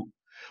by you.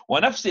 Wa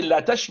nafsin la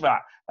tashba',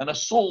 and a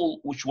soul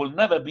which will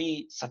never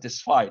be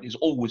satisfied, is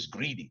always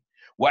greedy.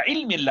 Wa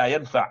ilmin la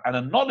yanfa', and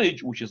a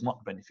knowledge which is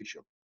not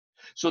beneficial.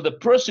 So the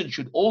person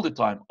should all the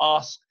time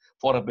ask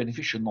for a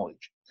beneficial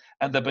knowledge.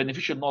 And the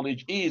beneficial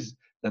knowledge is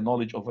the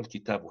knowledge of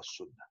Al-Kitab wa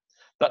Sunnah.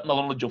 That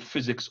knowledge of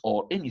physics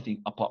or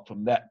anything apart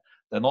from that,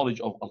 the knowledge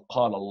of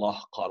Qala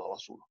Allah, Qala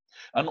Rasul.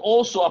 And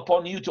also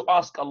upon you to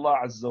ask Allah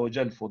Azza wa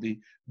Jal for the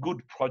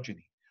good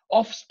progeny,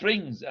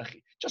 offsprings,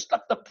 just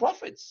like the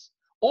prophets.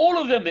 All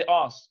of them they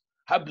ask,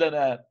 هب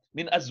لنا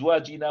من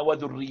أزواجنا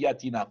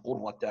وذرياتنا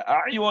قرة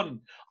أعين.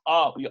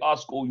 We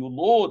ask, oh you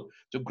Lord,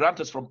 to grant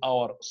us from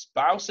our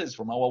spouses,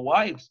 from our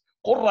wives,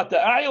 قرة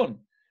أعين.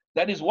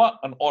 That is what,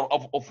 or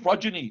of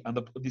progeny and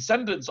the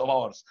descendants of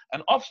ours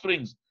and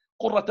offsprings.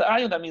 قرة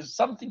أعين, that means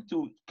something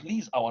to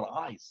please our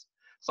eyes.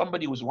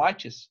 Somebody who's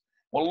righteous.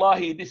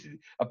 Wallahi, this is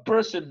a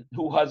person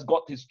who has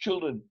got his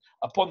children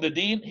upon the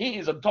deen. He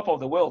is on top of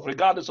the world,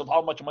 regardless of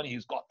how much money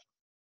he's got.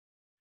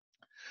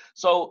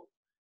 So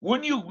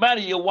when you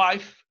marry your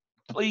wife,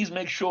 please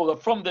make sure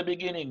that from the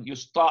beginning you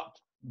start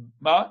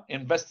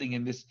investing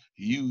in this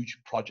huge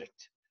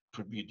project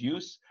to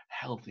produce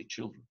healthy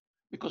children,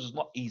 because it's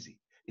not easy.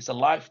 It's a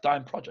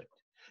lifetime project.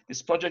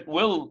 This project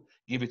will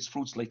give its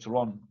fruits later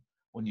on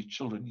when your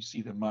children, you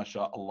see them,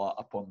 mashallah,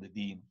 upon the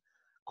deen,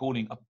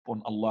 calling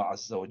upon Allah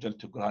Azza wa Jal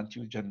to grant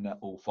you Jannah,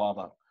 oh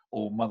father,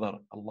 oh mother,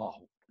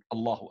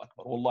 Allahu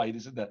Akbar. Wallahi,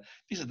 this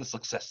is the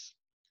success.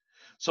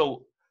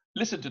 So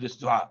listen to this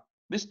dua.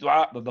 This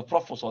dua that the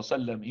Prophet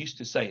ﷺ used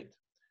to say it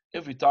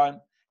every time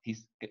he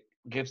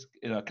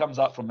comes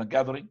out from the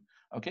gathering.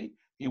 Okay,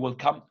 he will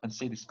come and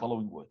say these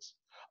following words: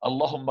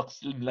 Allahumma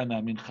qsim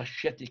lana min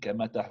khashyatika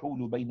ma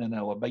tahulu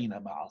baynana wa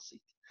bayna ma'asik.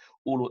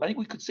 I think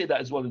we could say that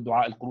as well in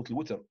dua al-Qunut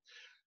al-Witr.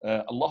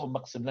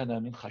 Allahumma qsim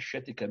lana min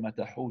khashyatika ma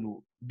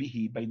tahulu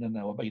bihi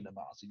baynana wa bayna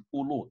ma'asik.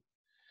 Oh Lord,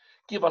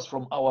 give us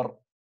from our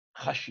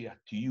khashya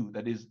to you,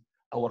 that is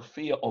our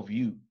fear of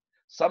you,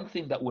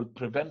 something that will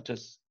prevent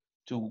us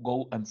to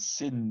go and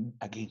sin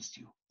against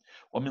you.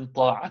 وَمِن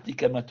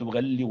طَاعَتِكَ مَا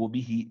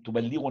تُبَلِّغُنَا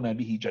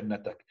بِهِ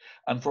جَنَّتَكَ.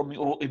 And from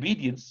your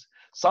obedience,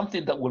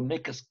 something that will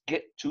make us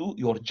get to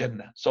your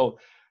Jannah. So,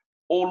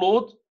 oh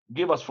Lord,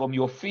 give us from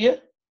your fear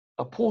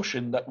a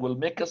portion that will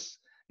make us,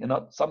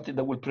 something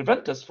that will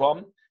prevent us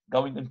from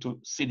going into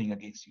sinning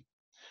against you.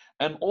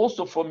 And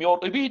also from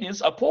your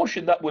obedience, a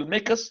portion that will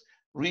make us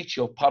reach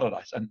your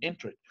paradise and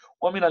enter it.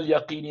 وَمِنَ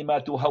الْيَقِينِ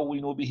مَا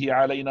تُهَوِّنُ بِهِ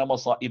عَلَيْنَا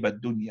مَصَائِبَ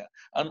الدُّنْيَا.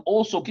 And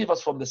also give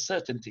us from the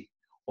certainty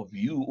of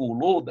you, O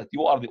Lord, that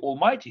you are the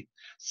Almighty,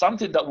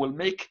 something that will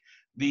make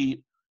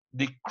the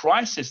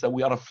crisis that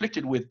we are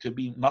afflicted with to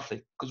be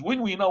nothing. Because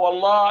when we know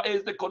Allah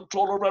is the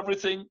controller of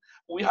everything,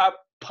 we have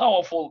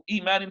powerful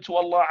iman into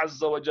Allah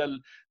Azza wa Jal,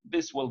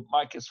 this will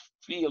make us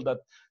feel that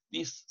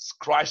this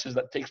crisis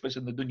that takes place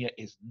in the dunya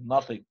is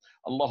nothing.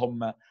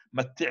 Allahumma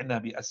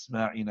matti'na bi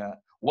asma'ina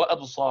wa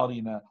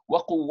absarina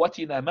wa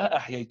quwwatina ma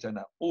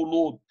ahyaytana. Oh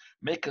Lord,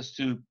 make us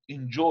to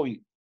enjoy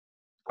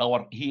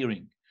our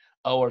hearing,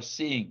 our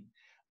seeing,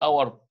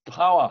 our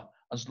power,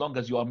 as long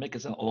as you are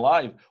making us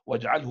alive.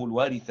 وَاجْعَلْهُ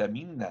الْوَارِثَ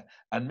مِنَّا.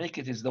 And make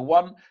it is the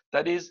one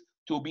that is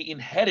to be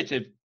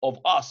inherited of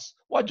us.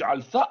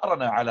 وَاجْعَلْ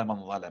ثَأْرَنَا عَلَى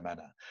مَنْ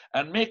ظَلَمَنَا.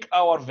 And make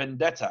our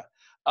vendetta,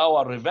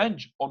 our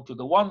revenge onto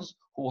the ones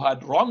who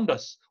had wronged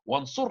us.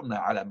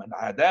 وَانْصُرْنَا عَلَى مَنْ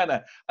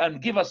عَادَانَا.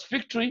 And give us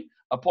victory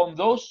upon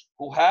those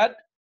who had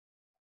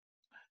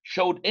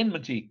showed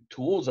enmity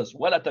towards us.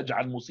 وَلَا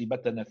تَجْعَلْ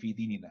مُصِيبَتَنَا فِي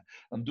دِينِنَا.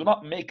 And do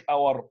not make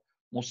our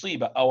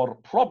musibah, our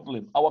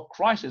problem, our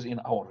crisis in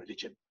our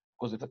religion.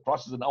 Because if the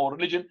crisis is in our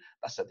religion,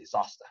 that's a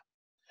disaster.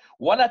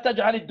 وَلَا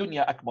تَجْعَلِ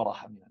الدُّنْيَا أَكْبَرَ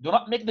هَمِّنَا. Do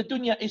not make the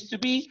dunya is to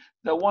be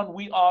the one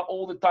we are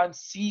all the time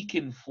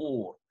seeking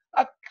for.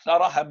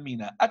 أَكْثَرَ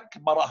هَمِّنَا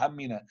أَكْبَرَ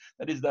هَمِّنَا.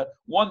 That is the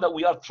one that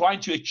we are trying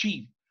to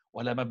achieve.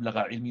 وَلَا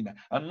مَبْلَغَ عِلْمِنَا.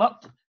 And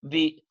not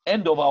the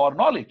end of our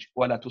knowledge.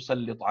 وَلَا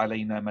تُسَلِّطْ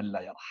عَلَيْنَا مَنْ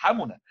لَا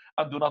يَرْحَمُنَا.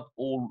 And do not,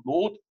 O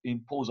Lord,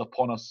 impose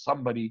upon us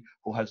somebody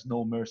who has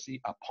no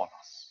mercy upon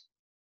us.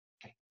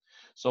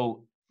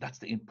 So that's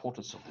the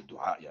importance of the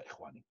dua, ya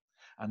ikhwani.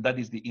 And that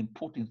is the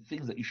important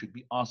things that you should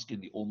be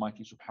asking the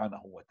Almighty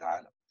subhanahu wa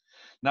ta'ala.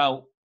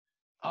 Now,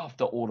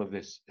 after all of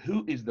this,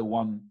 who is the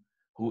one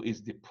who is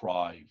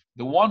deprived?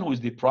 The one who is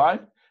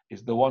deprived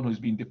is the one who is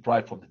being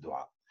deprived from the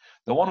dua.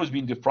 The one who is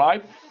being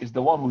deprived is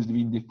the one who is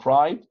being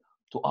deprived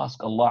to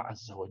ask Allah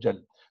Azza wa Jal.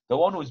 The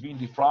one who is being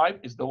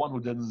deprived is the one who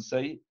doesn't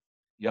say,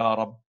 Ya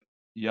Rab,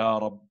 Ya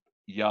Rab,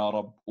 Ya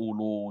Rab, O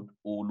Lord,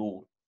 O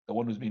Lord. The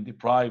one who is being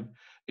deprived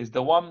is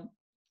the one,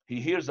 he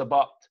hears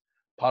about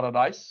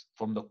paradise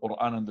from the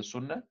Quran and the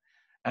Sunnah,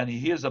 and he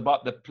hears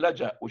about the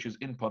pleasure which is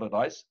in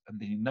paradise,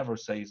 and he never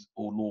says,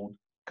 Oh Lord,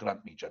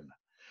 grant me Jannah.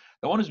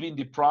 The one who's been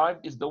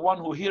deprived is the one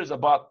who hears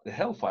about the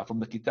hellfire from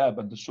the Kitab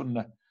and the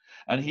Sunnah,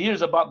 and he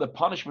hears about the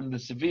punishment, the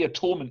severe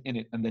torment in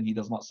it, and then he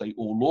does not say,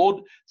 Oh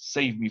Lord,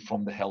 save me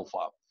from the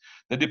hellfire.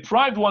 The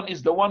deprived one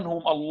is the one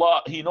whom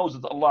Allah, he knows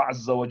that Allah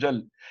Azza wa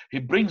Jal, he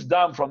brings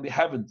down from the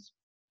heavens.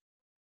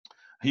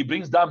 He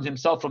brings down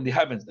himself from the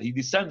heavens. He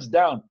descends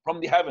down from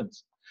the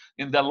heavens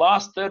in the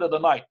last third of the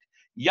night.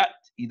 Yet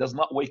he does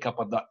not wake up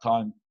at that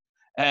time.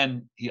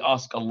 And he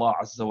asks Allah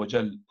Azza wa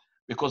Jal,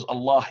 because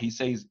Allah, he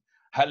says,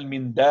 هَلْ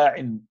مِن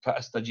دَاعٍ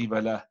فَأَسْتَجِيبَ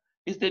لَهُ.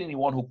 Is there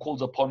anyone who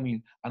calls upon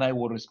me and I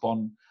will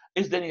respond?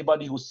 Is there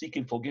anybody who's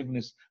seeking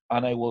forgiveness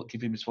and I will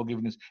give him his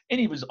forgiveness?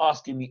 Any of who's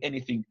asking me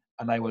anything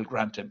and I will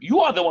grant him. You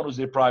are the one who's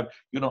deprived.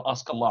 You don't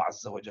ask Allah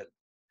Azza wa Jal.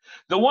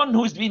 The one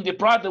who is being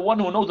deprived, the one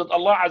who knows that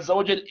Allah Azza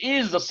wa Jal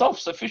is the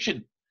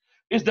self-sufficient,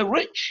 is the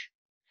rich,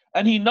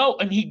 and he knows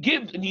that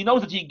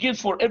he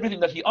gives for everything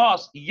that he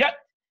asks, yet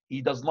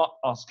he does not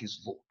ask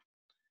his Lord.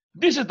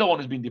 This is the one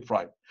who's been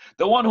deprived.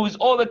 The one who is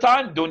all the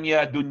time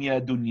dunya,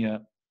 dunya,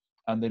 dunya,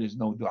 and there is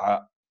no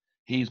dua.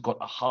 He's got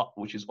a heart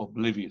which is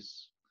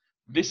oblivious.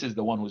 This is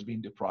the one who's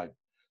been deprived.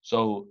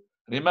 So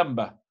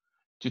remember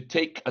to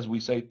take, as we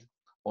say,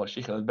 or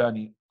Sheikh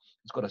Al-Albani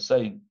has got a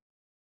saying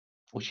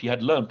which he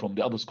had learned from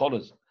the other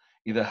scholars.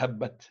 إِذَا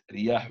هَبَّتْ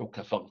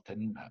رِيَاحُكَ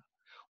فَاغْتَنِمْهَا.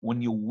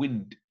 When your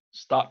wind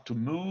start to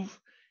move,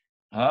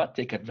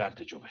 take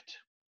advantage of it.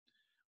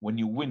 When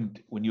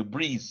your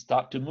breeze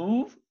start to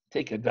move,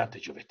 take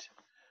advantage of it.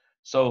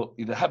 So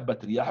إِذَا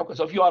هَبَّتْ رِيَاحُكَ.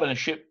 So if you are in a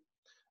ship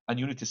and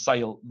you need to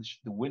sail,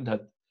 the wind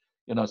had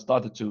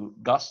started to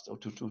gust or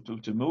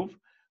to move,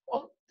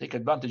 well, take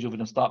advantage of it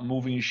and start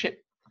moving your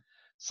ship.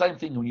 Same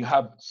thing when you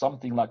have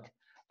something like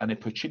an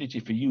opportunity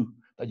for you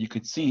that you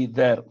could see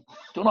there.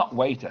 Do not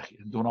wait,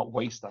 do not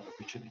waste that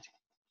opportunity.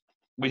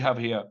 We have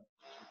here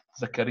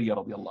Zakaria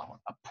radiallahu anh,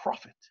 a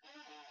prophet.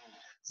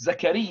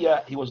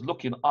 Zakaria, he was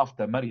looking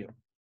after Maryam.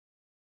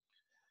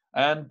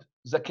 And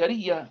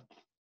Zakaria,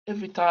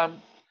 every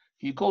time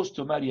he goes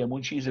to Maryam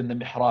when she's in the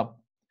mihrab,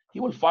 he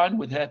will find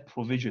with her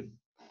provision,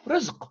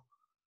 rizq.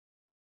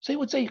 So he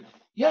would say,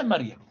 Ya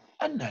Maryam,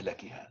 anna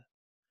laki hada.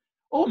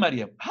 Oh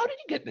Maryam, how did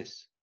you get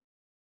this?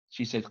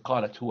 She said,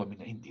 قالت هو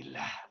من عند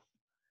الله.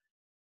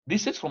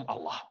 This is from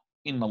Allah.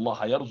 Inna Allah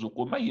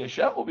yarzuqu man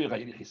yasha'u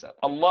bighayri hisab.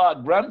 Allah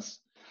grants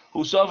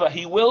whosoever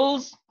He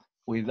wills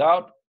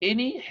without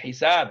any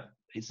hisab.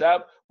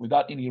 Hisab,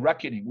 without any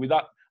reckoning.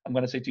 Without, I'm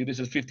going to say to you, this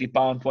is £50,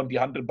 £20,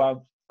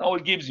 £100. No,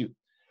 it gives you.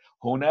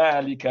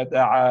 هنالك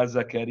دعا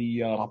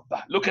زكريا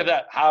ربه. Look at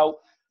that, how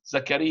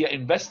Zakaria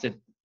invested.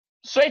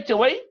 Straight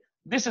away,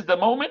 this is the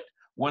moment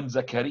when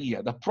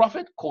Zakaria, the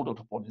prophet, called out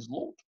upon his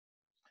Lord.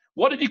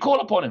 What did he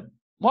call upon him?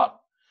 What?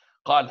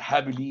 قال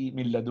هب لي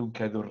من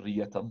لدنك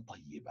ذرية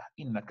طيبة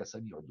إنك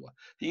سميع الدعاء.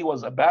 He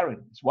was a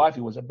barren. His wife,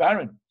 he was a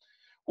barren.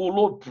 Oh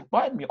Lord,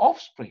 provide me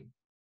offspring.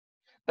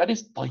 That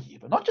is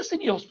طيبة. Not just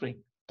any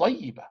offspring.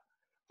 طيبة.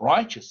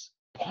 Righteous.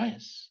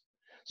 Pious.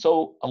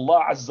 So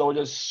Allah Azza wa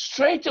Jalla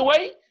straight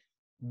away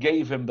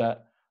gave him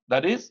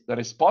that is the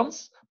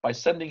response by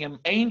sending him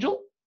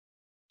angel.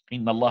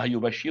 إن الله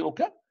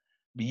يبشرك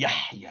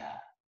بيحيى.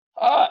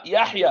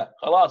 Yahya.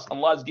 خلاص,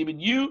 Allah has given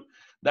you.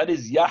 That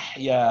is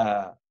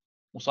Yahya.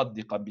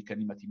 مصدقا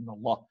بكلمة من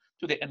الله,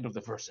 to the end of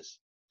the verses.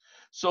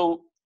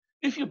 So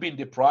if you've been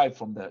deprived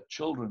from the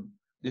children,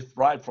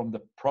 deprived from the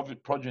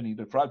progeny,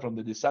 deprived from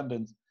the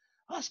descendants,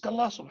 ask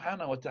Allah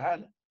subhanahu wa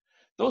ta'ala.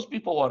 Those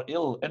people who are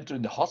ill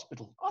entering the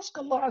hospital, ask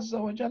Allah Azza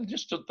wa Jal.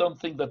 Just don't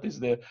think that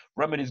the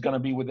remedy is going to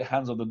be with the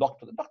hands of the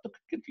doctor. The doctor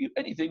could give you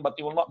anything, but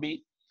it will not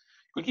be,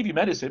 could give you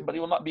medicine, but it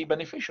will not be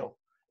beneficial.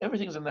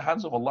 Everything is in the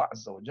hands of Allah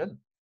Azza wa Jal.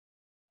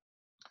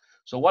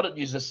 So what did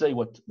Jesus say?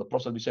 What the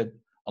Prophet said,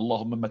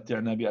 Allahumma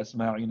matti'na bi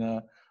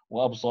asma'ina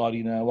wa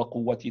absarina wa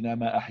quwwatina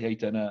ma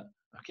ahyaytana.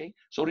 Okay,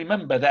 so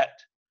remember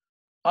that.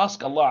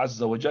 Ask Allah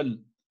Azza wa Jal.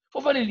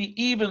 For verily,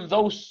 even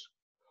those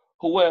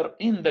who were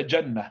in the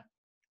Jannah,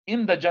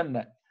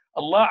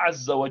 Allah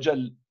Azza wa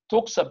Jal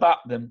talks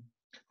about them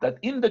that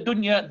in the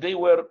dunya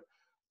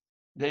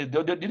they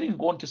didn't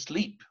go to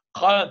sleep.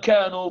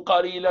 كانوا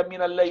قليلا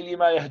من الليل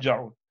ما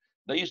يهجعون.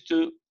 They used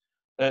to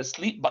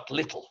sleep but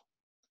little.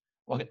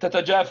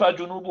 تتجافى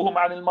جنوبهم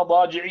عن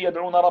المضاجع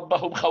يدعون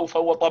ربهم خوفا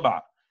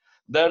وطمعا.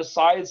 Their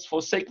sides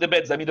forsake the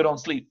beds. I mean, they don't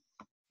sleep.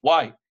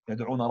 Why?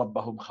 يدعون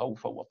ربهم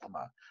خوفا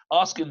وطمعا.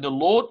 Asking the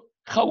Lord,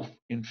 khawf,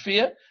 in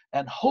fear,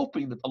 and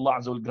hoping that Allah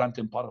Azza wa Jal grant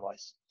him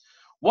paradise.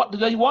 What do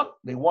they want?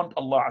 They want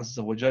Allah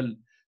Azza wa Jal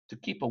to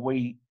keep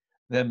away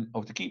them,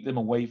 or to keep them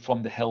away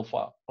from the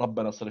hellfire.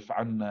 ربنا صرف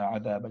عنا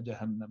عذاب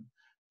جهنم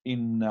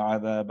إن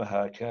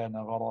عذابها كان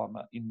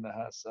غراما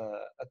إنها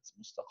ساءت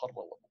مستقرا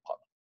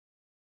ومقاما.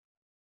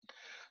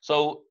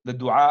 So the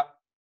dua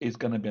is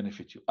going to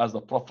benefit you. As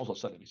the Prophet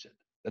said,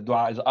 the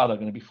dua is either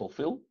going to be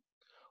fulfilled,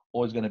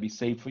 or it's going to be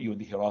saved for you in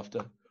the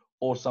hereafter,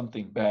 or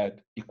something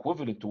bad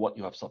equivalent to what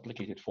you have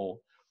supplicated for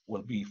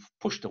will be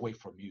pushed away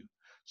from you.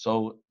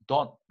 So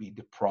don't be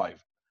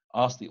deprived.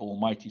 Ask the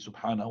Almighty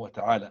subhanahu wa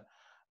ta'ala,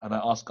 and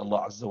I ask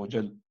Allah Azza wa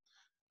Jal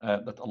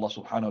that Allah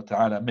subhanahu wa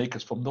ta'ala make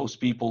us from those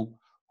people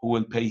who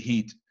will pay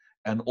heed,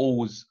 and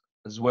always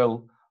as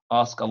well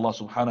ask Allah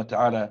subhanahu wa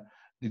ta'ala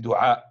the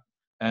dua.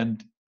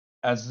 And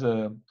as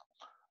Umar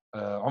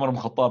ibn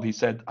Khattab, he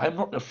said, I'm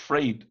not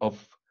afraid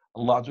of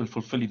Allah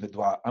fulfilling the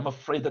dua. I'm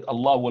afraid that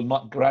Allah will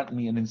not grant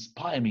me and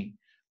inspire me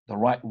the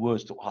right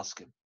words to ask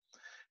Him.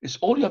 It's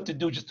all you have to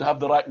do, just to have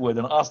the right word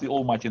and ask the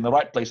Almighty in the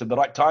right place at the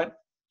right time.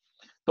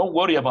 Don't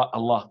worry about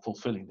Allah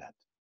fulfilling that.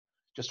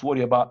 Just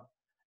worry about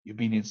you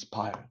being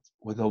inspired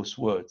with those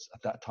words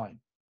at that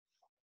time.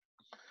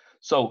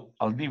 So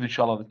I'll leave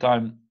inshallah the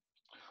time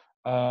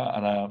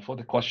for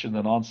the questions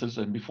and answers.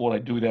 And before I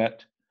do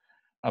that,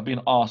 I've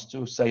been asked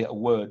to say a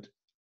word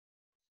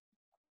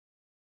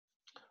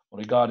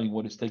regarding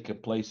what is taking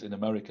place in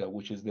America,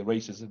 which is the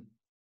racism.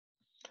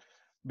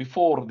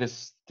 Before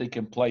this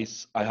taking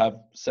place, I have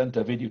sent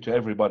a video to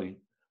everybody,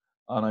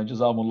 and I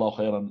jazakumullah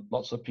khairan,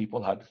 lots of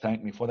people had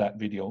thanked me for that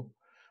video,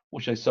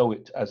 which I saw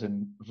it as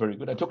in very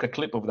good. I took a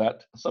clip of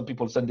that. Some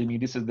people sending me,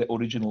 this is the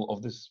original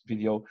of this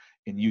video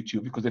in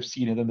YouTube, because they've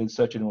seen it and they're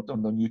searching it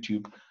on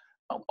YouTube.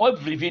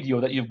 Every video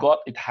that you've got,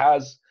 it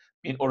has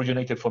been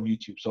originated from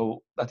YouTube.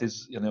 So that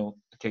is, the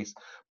case.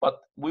 But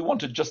we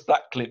wanted just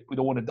that clip. We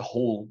don't wanted the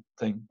whole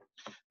thing.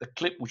 The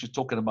clip which is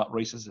talking about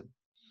racism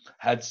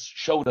had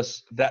showed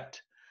us that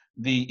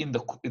in the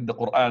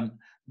Quran,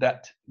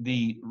 that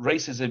the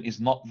racism is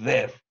not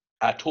there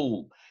at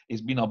all.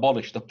 It's been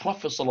abolished. The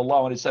Prophet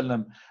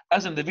ﷺ,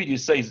 as in the video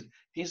says,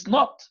 he's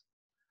not,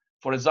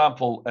 for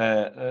example,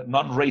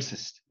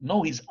 non-racist.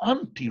 No, he's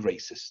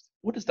anti-racist.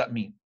 What does that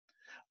mean?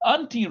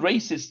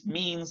 Anti-racist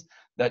means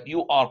that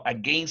you are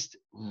against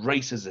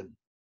racism.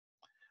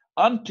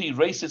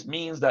 Anti-racist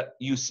means that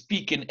you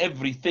speak in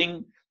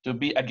everything to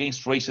be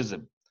against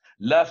racism.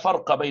 لا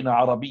فرق بين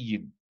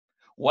عربي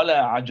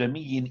ولا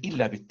عجمي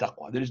إلا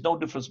بالتقوى. There is no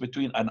difference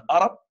between an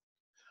Arab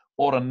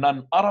or a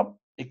non-Arab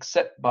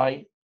except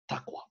by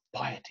taqwa,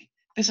 piety.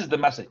 This is the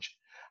message.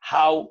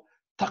 How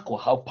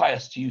taqwa, how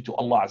pious to you, to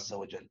Allah Azza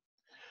wa Jal.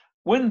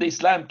 When the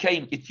Islam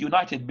came, it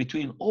united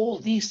between all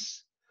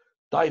these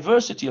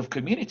diversity of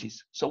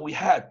communities. So we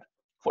had,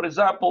 for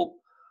example,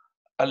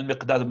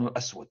 Al-Miqdad ibn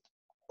al-Aswad.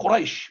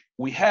 Quraysh,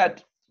 we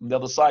had on the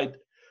other side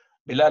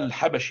Bilal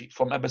al-Habashi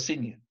from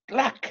Abyssinia,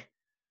 black.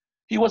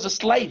 He was a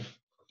slave,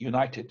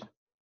 united.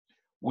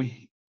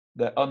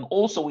 And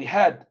also we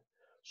had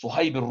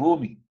Suhaib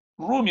al-Rumi,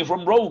 Rumi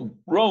from Rome,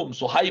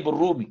 Suhaib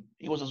al-Rumi,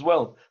 he was as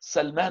well.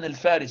 Salman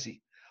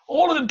al-Farisi.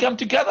 All of them come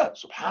together,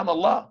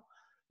 subhanallah,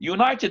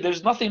 united.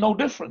 There's nothing, no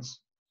difference.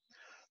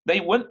 They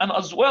went, and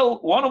as well,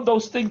 one of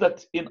those things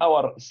that in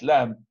our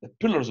Islam, the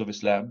pillars of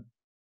Islam,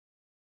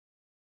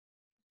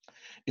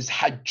 is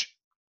Hajj.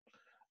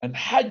 And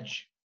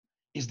Hajj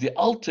is the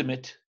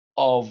ultimate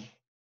of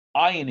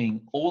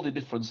ironing all the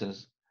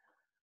differences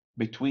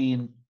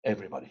between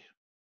everybody.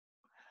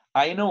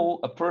 I know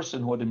a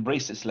person who had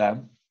embraced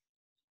Islam.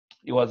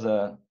 He was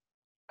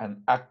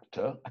an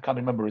actor, I can't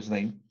remember his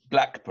name,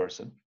 black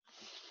person,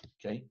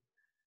 okay?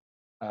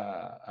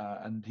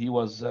 And he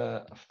was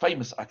a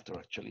famous actor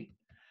actually.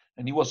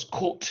 And he was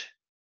caught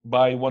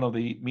by one of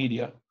the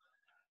media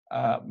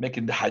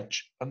making the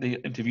Hajj, and they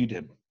interviewed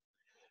him.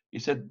 He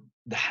said,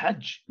 the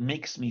Hajj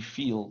makes me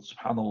feel,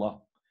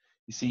 subhanallah.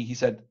 You see, he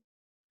said,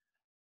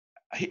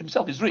 he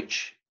himself is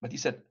rich, but he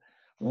said,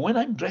 when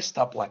I'm dressed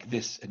up like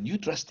this, and you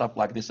dressed up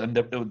like this, and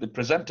the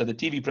presenter, the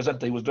TV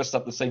presenter, he was dressed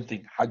up the same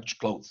thing, Hajj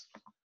clothes.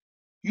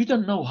 You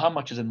don't know how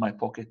much is in my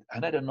pocket,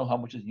 and I don't know how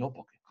much is in your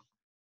pocket.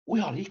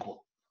 We are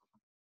equal.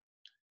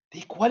 The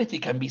equality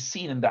can be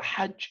seen in the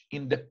Hajj,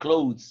 in the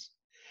clothes.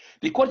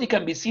 The equality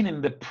can be seen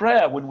in the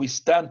prayer when we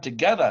stand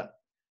together.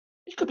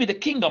 He could be the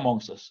king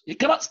amongst us. He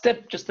cannot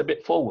step just a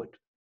bit forward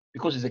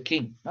because he's a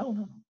king.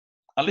 No.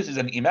 Unless he's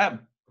an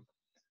imam.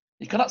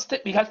 He cannot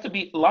step. He has to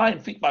be lying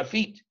feet by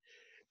feet.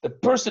 The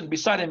person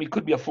beside him, he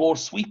could be a floor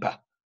sweeper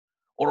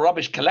or a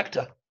rubbish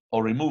collector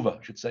or remover,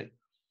 I should say.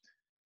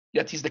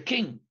 Yet he's the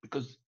king,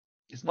 because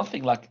it's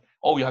nothing like,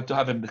 oh, you have to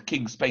have him the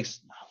king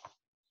space. No.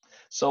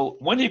 So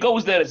when he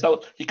goes there, it's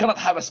not, he cannot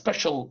have a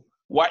special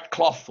white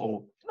cloth,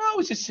 or no,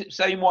 it's the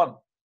same one.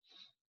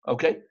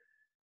 Okay,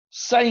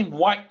 same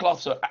white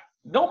cloth. So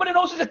nobody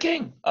knows he's a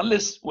king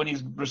unless when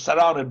he's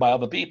surrounded by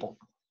other people.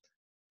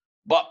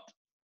 But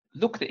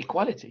look, the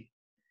equality,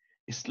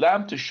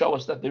 Islam, to show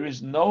us that there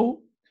is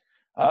no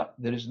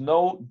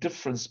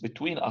difference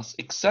between us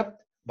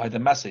except by the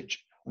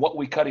message, what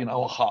we carry in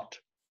our heart.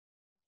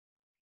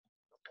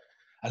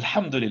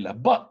 Alhamdulillah.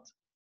 But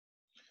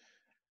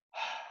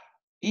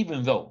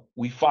even though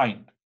we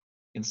find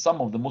in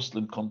some of the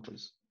Muslim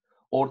countries,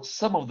 or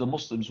some of the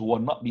Muslims who are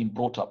not being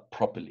brought up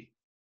properly,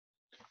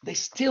 they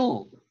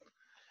still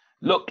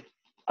look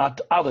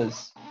at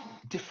others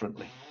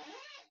differently.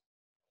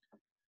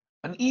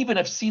 And even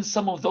I've seen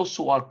some of those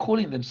who are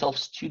calling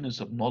themselves students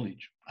of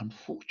knowledge,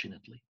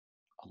 unfortunately,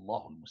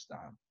 Allahul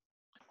Musta'an.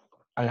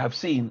 I have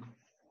seen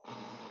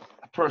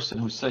a person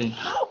who's saying,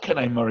 how can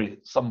I marry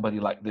somebody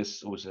like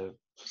this who's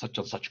such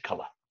and such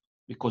color?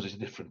 Because it's a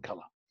different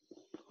color.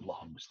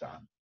 Allahul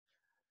Musta'an.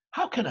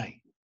 How can I?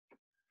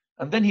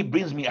 And then he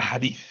brings me a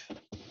hadith.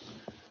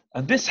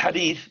 And this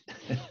hadith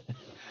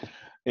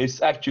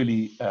is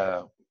actually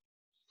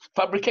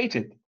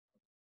fabricated.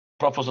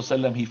 Prophet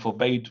ﷺ, he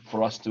forbade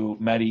for us to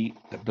marry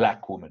the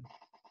black woman.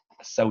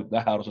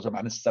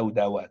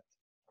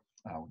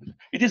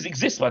 It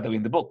exists, by the way,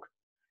 in the book.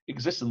 It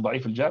exists in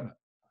Da'if al-Jami',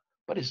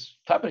 but it's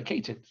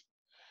fabricated.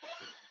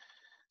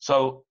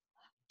 So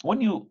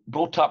when you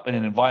brought up in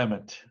an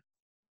environment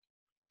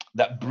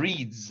that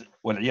breeds,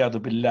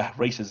 wal-iyadu billah,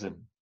 racism,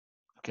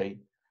 okay,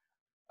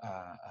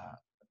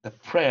 the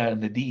prayer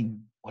and the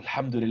deen,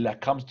 alhamdulillah,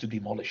 comes to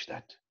demolish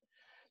that.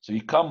 So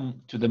you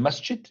come to the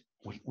masjid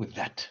with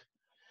that.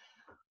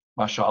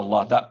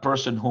 MashaAllah, that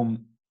person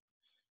whom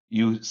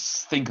you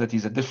think that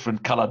he's a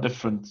different color,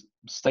 different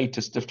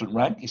status, different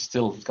rank, he's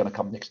still going to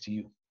come next to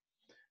you.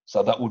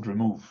 So that would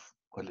remove,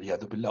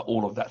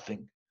 all of that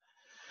thing.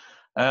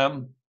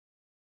 A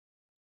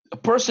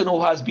person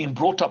who has been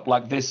brought up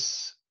like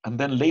this and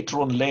then later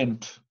on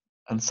learned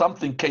and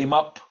something came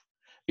up,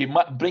 it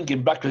might bring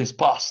him back to his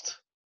past.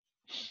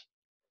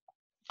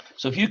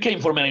 So if you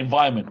came from an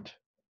environment,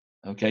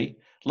 okay,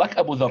 like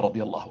Abu Dharr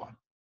radiallahu anhu,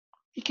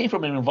 he came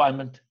from an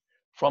environment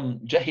from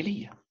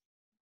Jahiliyyah,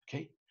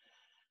 okay?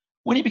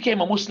 When he became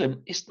a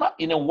Muslim, it's not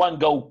in a one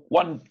go,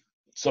 one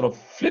sort of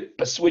flip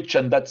a switch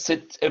and that's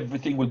it,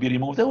 everything will be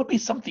removed. There will be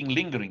something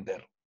lingering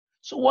there.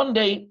 So one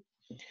day,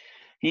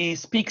 he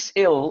speaks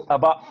ill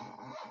about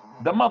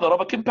the mother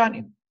of a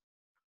companion.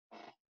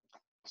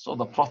 So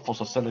the Prophet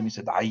ﷺ, he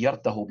said,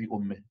 "Ayyartahu bi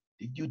ummih."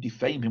 Did you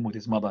defame him with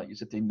his mother? You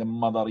said to him, the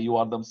mother, you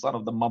are the son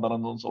of the mother,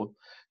 and also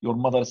your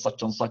mother is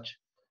such and such.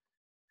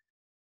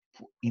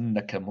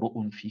 إِنَّكَ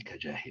امْرُؤٌ فِيكَ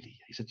جَاهِلِيَّةٌ.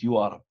 He said, you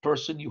are a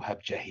person, you have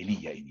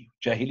jahiliyyah in you.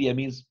 Jahiliyyah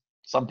means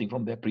something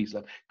from their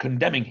pre-Islam,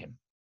 condemning him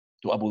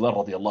to Abu Dharr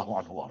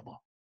radiallahu anhu arda.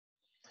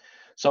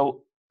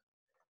 So,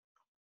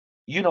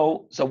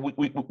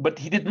 but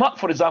he did not,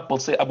 for example,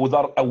 say Abu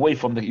Dharr away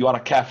from you are a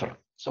kafir.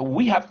 So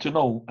we have to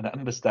know and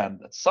understand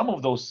that some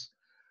of those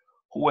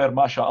who were,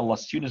 mashallah,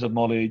 students of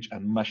knowledge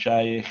and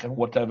mashayikh and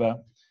whatever,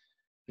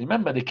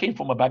 remember they came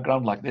from a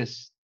background like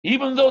this.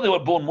 Even though they were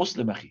born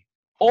Muslim, akhi,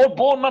 or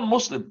born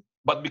non-Muslim,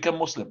 but become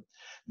Muslim,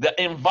 the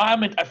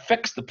environment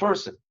affects the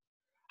person,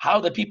 how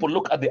the people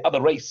look at the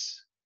other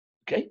race,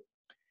 okay?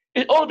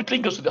 It all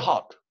goes to the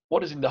heart.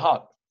 What is in the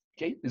heart,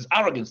 okay? There's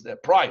arrogance there,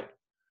 pride.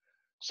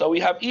 So we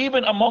have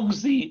even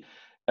amongst the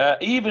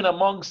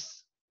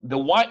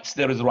whites,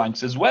 there is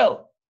ranks as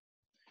well.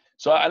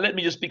 So let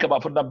me just speak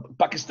about, for the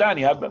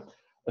Pakistani, I have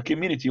a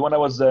community. When I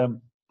was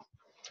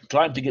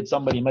trying to get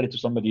somebody married to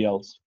somebody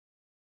else,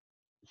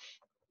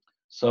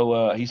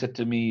 so he said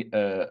to me,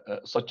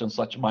 such and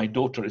such, my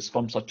daughter is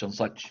from such and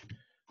such.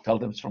 Tell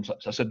them it's from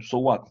such. I said, so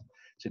what?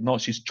 He said, no,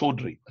 she's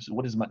Chaudhry. I said,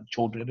 what is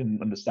Chaudhry? I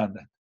didn't understand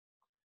that.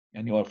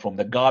 And you are from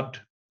the God,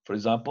 for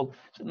example.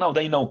 I said, no,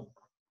 they know.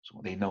 So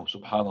they know,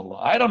 subhanallah.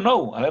 I don't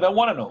know, and I don't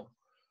want to know.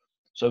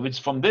 So if it's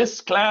from this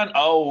clan,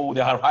 oh,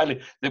 they are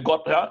they've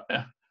got,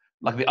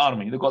 like the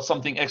army, they've got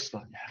something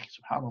extra.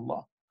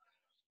 Subhanallah.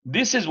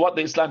 This is what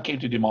the Islam came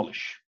to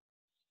demolish.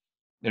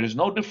 There is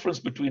no difference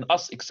between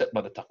us except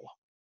by the taqwa.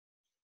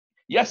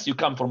 Yes, you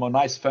come from a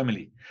nice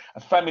family,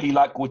 a family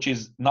which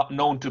is not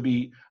known to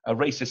be a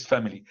racist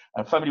family,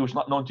 a family which is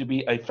not known to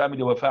be a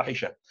family of a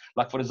fahisha.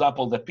 Like, for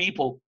example, the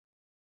people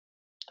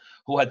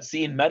who had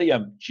seen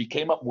Maryam, she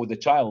came up with a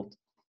child.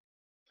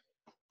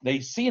 They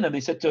seen and they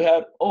said to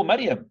her, oh,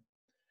 Maryam,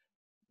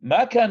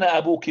 ما كان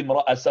أبوك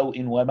امرأ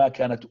سوء وما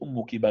كانت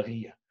أمك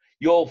بغية.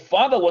 Your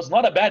father was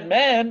not a bad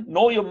man,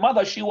 nor your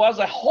mother, she was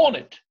a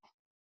hornet.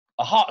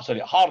 A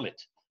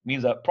harlot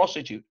means a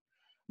prostitute.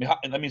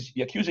 That means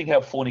you're accusing her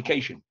of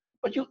fornication.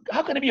 But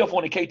how can it be a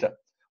fornicator?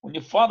 When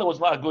your father was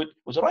not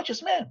was a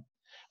righteous man.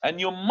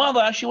 And your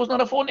mother, she was not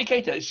a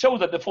fornicator. It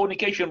shows that the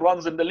fornication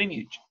runs in the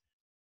lineage.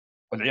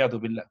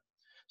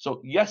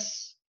 So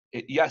yes,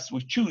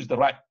 we choose the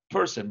right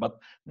person, but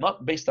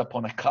not based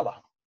upon a color.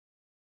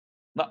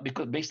 Not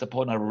based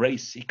upon a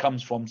race. He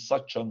comes from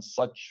such and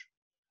such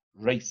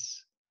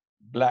race.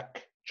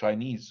 Black,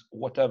 Chinese,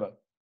 whatever.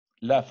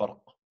 La farq.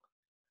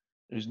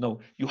 There is no,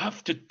 you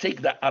have to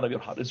take that out of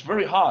your heart. It's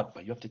very hard,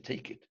 but you have to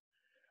take it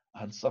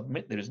and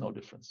submit. There is no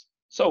difference.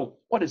 So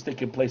what is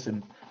taking place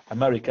in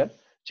America?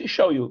 To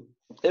show you,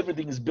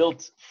 everything is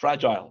built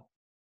fragile,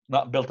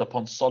 not built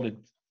upon solid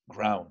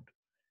ground.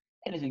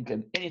 Anything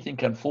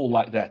can fall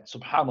like that.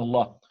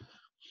 Subhanallah.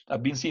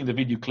 I've been seeing the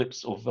video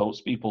clips of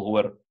those people who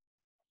were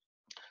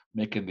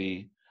making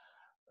the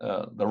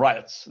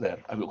riots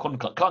there. I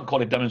can't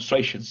call it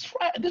demonstrations.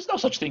 There's no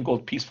such thing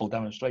called peaceful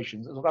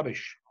demonstrations. It's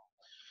rubbish.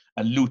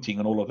 And looting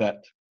and all of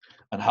that,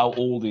 and how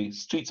all the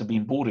streets are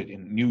being boarded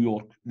in New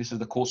York. This is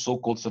the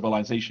so-called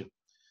civilization.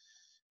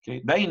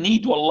 Okay, they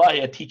need wallahi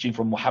a teaching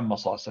from Muhammad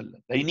sallallahu alaihi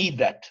wasallam. They need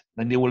that,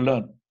 then they will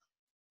learn.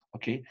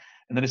 Okay,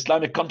 in an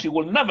Islamic country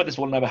this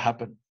will never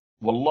happen.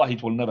 Wallahi,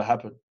 it will never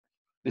happen.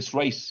 This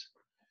race,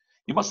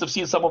 you must have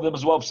seen some of them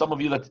as well. Some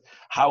of you, that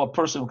how a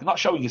person not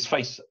showing his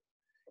face,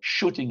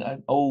 shooting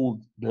an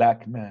old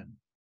black man,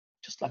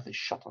 just like they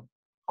shot him,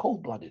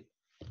 cold-blooded.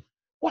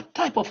 What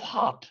type of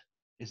heart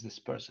is this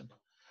person?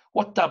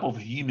 What type of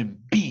human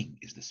being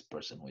is this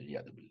person?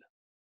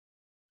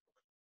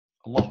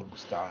 Allahu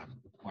al-musta'an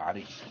wa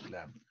alayhi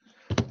salam.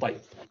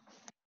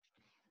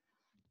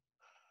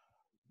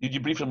 Did you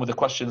brief them with the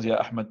questions, Ya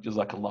Ahmed?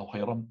 Jazakallahu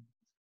khairan.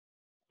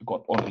 We've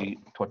got only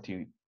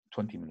 20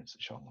 minutes,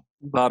 inshallah.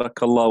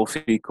 Barakallahu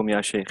feekum, Ya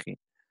Shaykhi.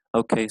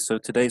 Okay, so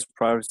today's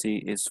priority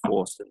is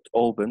for St.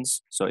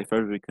 Albans. So if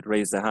everybody could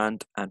raise their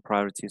hand, and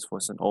priorities for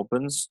St.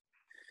 Albans.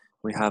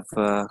 We have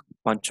a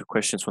bunch of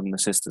questions from the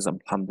sisters,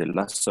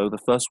 alhamdulillah. So the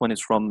first one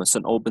is from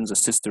St. Albans. A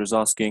sister is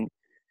asking,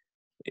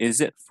 is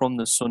it from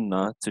the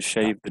sunnah to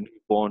shave the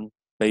newborn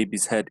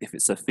baby's head if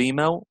it's a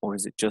female, or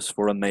is it just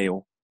for a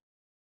male?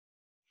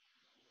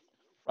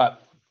 Right.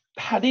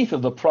 hadith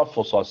of the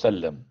Prophet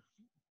ﷺ,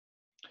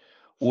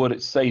 where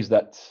it says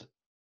that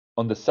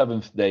on the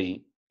 7th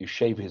day you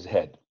shave his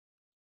head.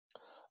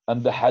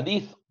 And the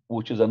hadith,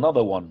 which is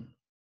another one,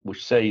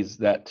 which says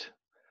that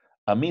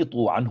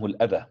amitu anhu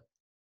al-adha,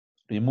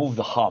 remove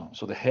the harm.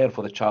 So the hair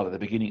for the child at the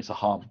beginning is a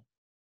harm.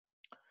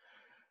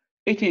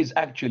 It is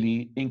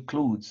actually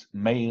includes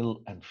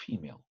male and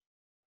female.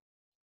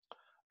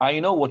 I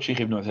know what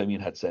Shaykh Ibn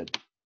Uthaymeen had said.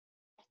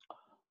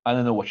 And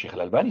I know what Shaykh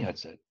al-Albani had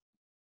said.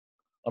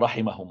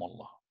 Rahimahum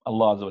Allah.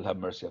 Allah Azza wa have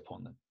mercy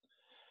upon them.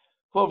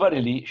 For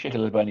verily, Shaykh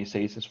al-Albani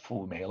says it's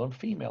for male and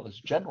female. It's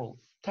general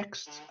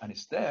text and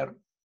it's there.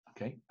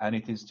 Okay, and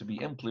it is to be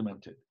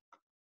implemented.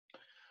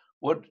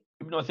 What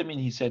Ibn Uthaymeen,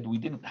 he said, we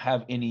didn't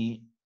have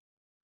any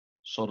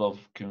sort of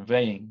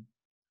conveying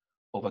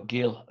of a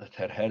girl that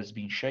her hair has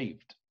been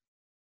shaved.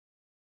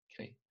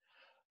 Okay,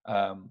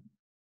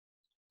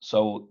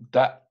 so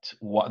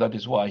that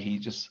is why he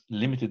just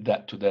limited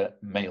that to the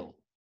male,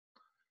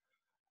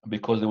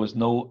 because there was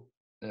no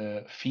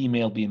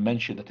female being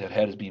mentioned that her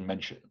hair has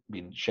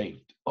been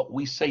shaved. But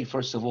we say,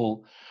 first of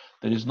all,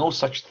 there is no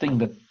such thing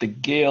that the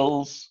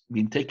girls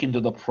being taken to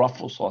the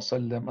Prophet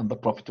ﷺ and the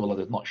Prophet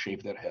did not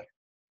shave their hair.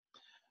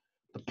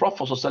 The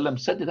Prophet ﷺ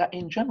said that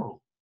in general.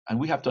 And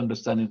we have to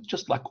understand it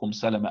just like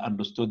Salama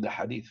understood the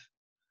hadith.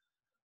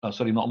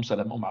 Sorry, not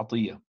Salama,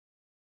 Atiyya.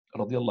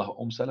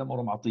 Radiyallahu Salama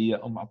or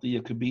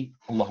Atiyya could be,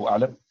 Allahu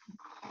A'lam.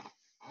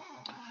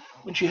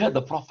 When she heard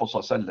the Prophet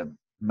ﷺ,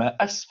 Ma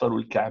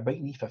asfaru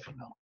al-ka'bayni fa fi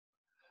nar.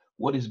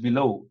 What is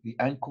below the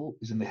ankle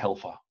is in the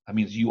hellfire. That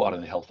means you are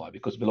in the hellfire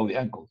because below the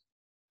ankle.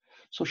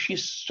 So she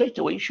straight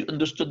away, she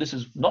understood this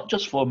is not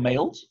just for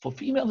males, for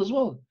females as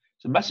well.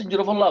 It's a messenger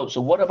of Allah.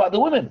 So what about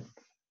the women?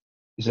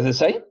 Is it the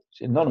same?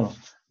 She said, no.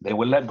 They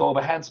will let go of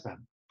a handspan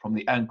from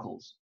the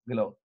ankles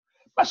below.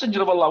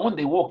 Messenger of Allah, when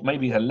they walk,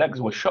 maybe her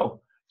legs will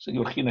show. So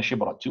your khina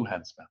shibra, 2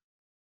 handspan.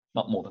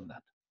 Not more than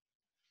that.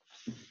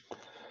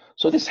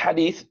 So this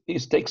hadith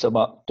talks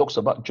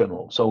about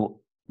general.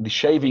 So the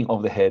shaving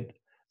of the head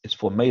is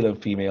for male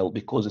and female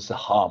because it's a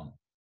harm.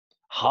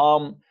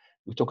 Harm,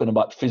 we're talking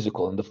about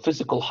physical, and the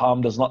physical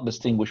harm does not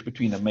distinguish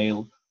between a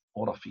male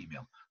or a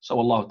female. So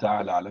Allah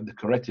Ta'ala, the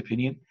correct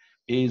opinion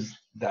is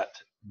that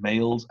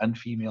males and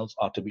females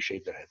are to be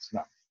shaved their heads.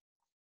 Now,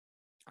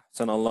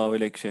 Sanallahu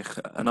alayk, Sheikh.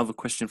 Another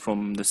question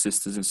from the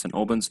sisters in St.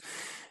 Albans.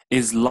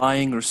 Is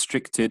lying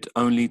restricted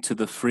only to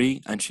the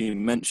free? And she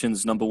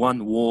mentions number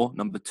 1, war,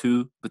 number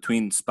 2,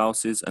 between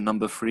spouses, and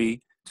number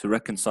 3, to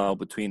reconcile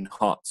between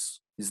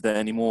hearts. Is there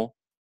any more?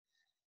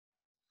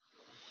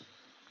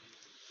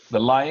 The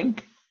lying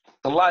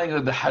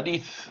of the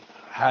hadith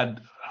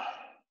had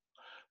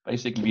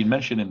basically been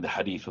mentioned in the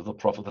hadith of the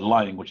Prophet, the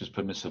lying which is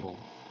permissible.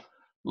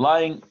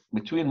 Lying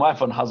between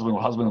wife and husband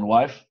or husband and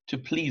wife to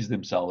please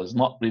themselves is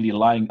not really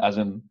lying as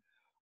in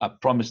I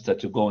promised her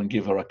to go and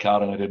give her a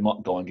car and I did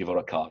not go and give her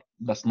a car.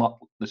 This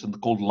is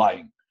called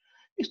lying.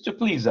 It's to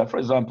please her. For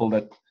example,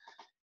 that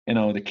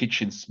the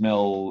kitchen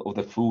smell of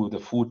the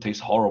food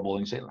tastes horrible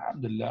and you say,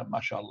 Alhamdulillah,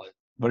 mashallah,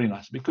 very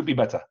nice. But it could be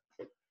better.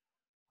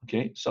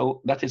 Okay,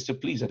 so that is to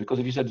please her, because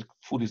if you said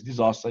food is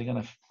disaster, you're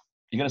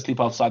gonna sleep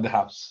outside the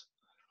house.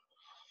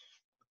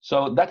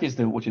 So that is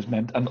what is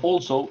meant, and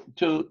also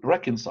to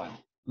reconcile.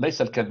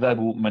 ليس الكذاب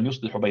من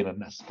يصلح بين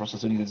الناس.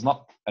 Prophet is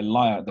not a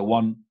liar, the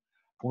one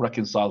who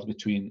reconciles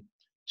between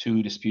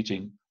 2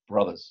 disputing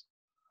brothers.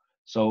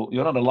 So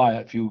you're not a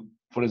liar if you,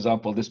 for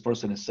example, this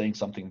person is saying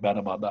something bad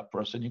about that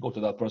person. You go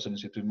to that person and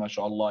say to him,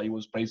 MashaAllah, he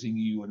was praising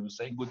you and he was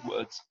saying good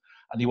words,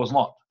 and he was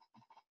not.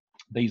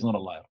 Then he's not a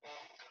liar.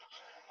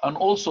 And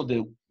also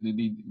the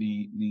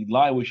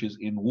lie which is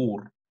in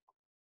war.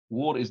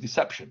 War is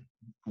deception.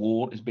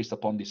 War is based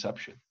upon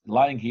deception.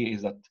 Lying here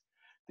is that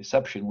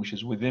deception which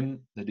is within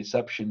the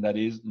deception that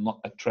is not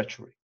a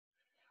treachery.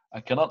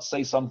 I cannot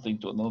say something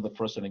to another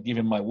person and give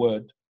him my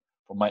word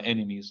for my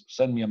enemies,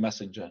 send me a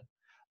messenger,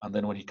 and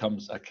then when he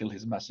comes, I kill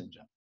his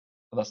messenger.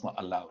 But that's not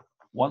allowed.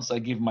 Once I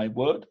give my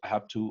word, I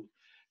have to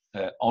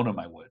honor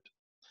my word.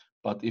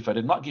 But if I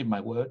did not give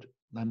my word,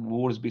 then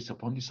war is based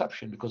upon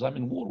deception because I'm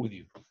in war with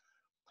you.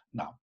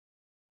 Now,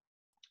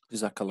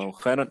 Jazakallahu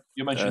khairan.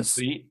 You mentioned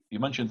 3. You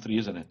mentioned 3,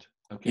 isn't it?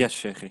 Okay. Yes,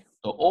 Sheikh.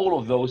 So all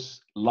of those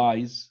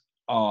lies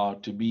are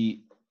to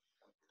be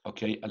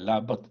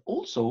allowed, but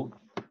also,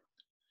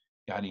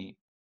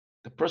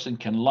 the person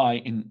can lie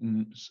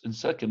in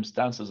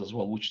circumstances as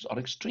well, which are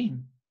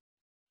extreme,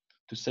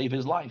 to save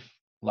his life.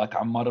 Like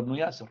Ammar ibn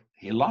Yasir,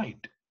 he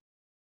lied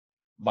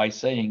by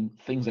saying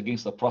things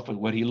against the Prophet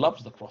where he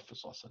loves the Prophet.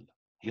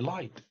 He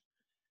lied.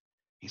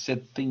 He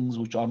said things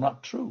which are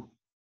not true,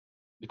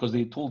 because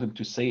they told him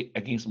to say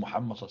against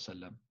Muhammad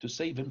to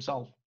save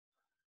himself.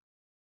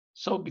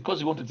 So because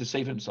he wanted to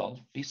save himself,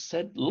 he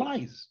said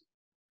lies.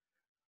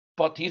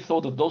 But he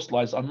thought that those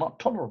lies are not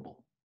tolerable.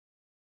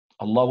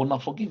 Allah will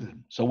not forgive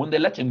him. So when they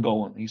let him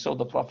go and he saw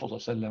the Prophet,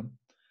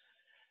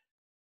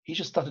 he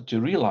just started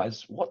to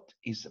realize what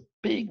is a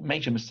big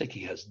major mistake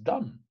he has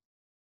done.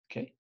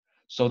 Okay,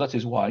 so that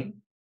is why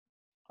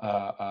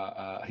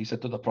he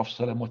said to the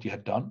Prophet what he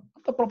had done.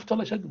 The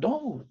Prophet said,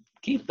 no,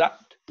 keep that.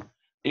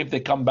 If they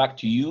come back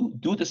to you,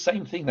 do the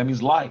same thing. That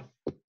means lie.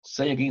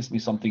 Say against me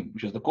something,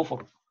 which is the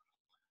kufr.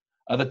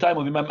 At the time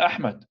of Imam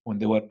Ahmad, when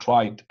they were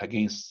tried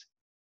against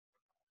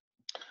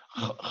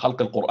Khalq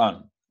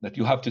al-Quran, that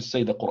you have to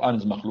say the Quran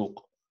is makhluq.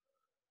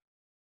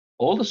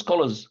 All the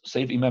scholars,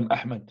 save Imam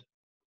Ahmad,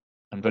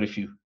 and very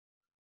few,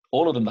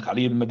 all of them, like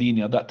Ali ibn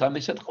Madini, at that time,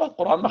 they said, oh,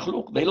 Quran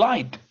makhluq. They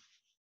lied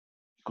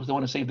because they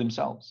want to save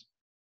themselves.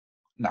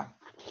 Now.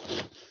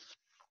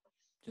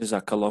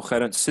 Jazakallah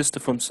khairan. Sister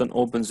from St.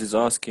 Albans is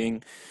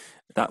asking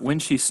that when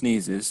she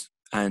sneezes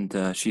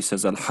and she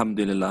says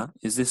Alhamdulillah,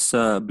 is this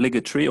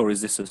obligatory or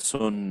is this a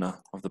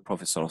sunnah of the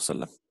Prophet Sallallahu Alaihi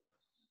Wasallam?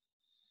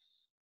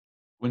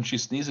 When she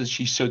sneezes,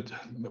 she should.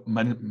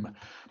 Man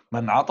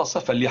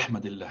atasa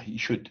falyahmadillah. He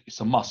should. It's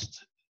a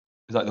must.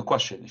 Is that the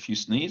question? If you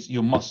sneeze,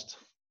 you must.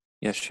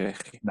 Yes,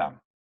 Shaykh. Now,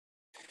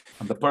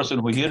 and the person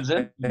who hears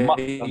it, you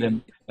must tell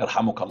him,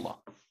 Yarhamukallah.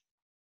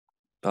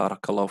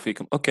 Barakallahu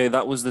feekum. Okay,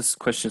 that was this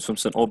questions from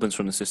St. Albans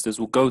from the sisters.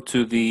 We'll go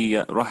to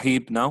the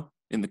Rahib now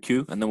in the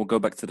queue, and then we'll go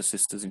back to the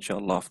sisters,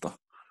 inshallah, after.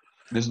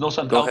 There's no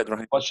St. Go ahead,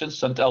 Albans Rahib. questions,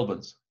 St.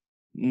 Albans.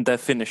 They're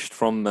finished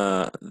from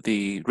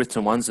the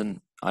written ones,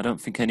 and I don't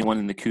think anyone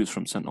in the queue is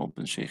from St.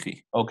 Albans,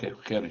 Shaykhi. Okay,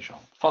 khair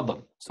inshallah.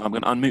 Faddal. So I'm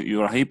going to unmute you,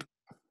 Rahib.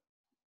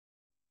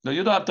 No,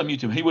 you don't have to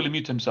mute him. He will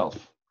mute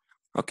himself.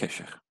 Okay,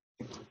 Shaykh.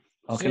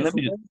 Okay, let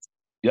me.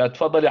 Yeah,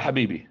 tfaddal ya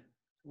habibi.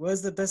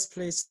 Where's the best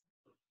place?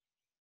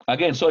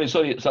 Again, sorry, I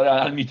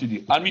unmuted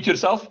you. Unmute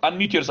yourself.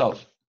 Unmute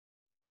yourself.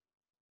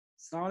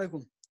 Assalamu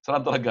alaikum.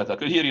 Salam tarakata. I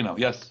could hear you now.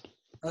 Yes.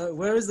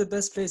 Where is the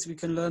best place we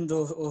can learn the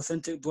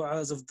authentic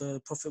du'as of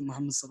the Prophet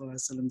Muhammad sallallahu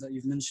alaihi wasallam that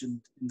you've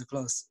mentioned in the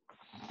class?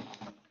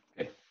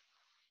 Okay.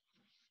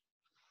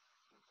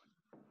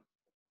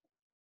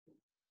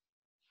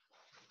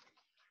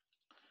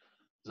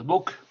 The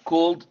book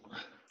called,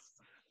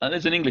 and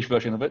it's an English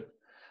version of it,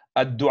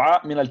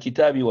 Ad-Du'a min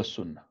al-Kitabi wa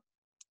Sunnah.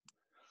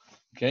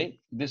 Okay,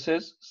 this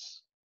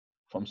is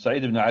from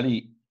Sa'id ibn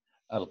Ali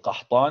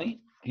al-Qahtani.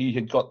 He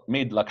had got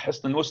made like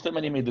Hisn al-Muslim,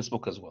 and he made this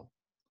book as well.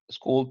 It's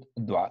called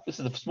Du'a. This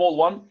is a small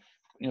one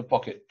in your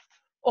pocket.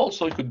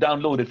 Also, you could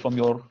download it from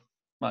your,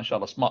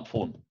 mashallah,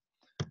 smartphone.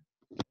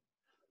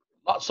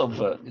 Lots of,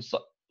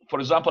 for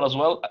example, as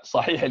well,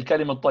 Sahih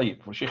al-Kalim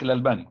al-Tayyib for Shaykh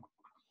al-Albani.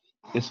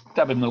 It's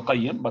Kitab ibn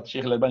al-Qayyim, but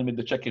Shaykh al-Albani made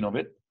the check-in of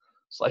it.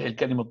 Sahih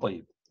al-Kalim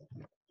al-Tayyib.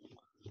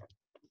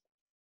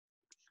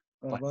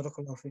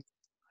 Barakallahu feek.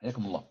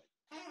 Hayakum Allah.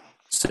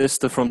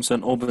 Sister from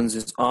St. Albans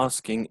is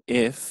asking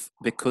if,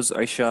 because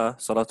Isha,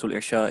 Salatul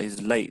Isha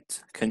is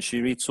late, can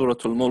she read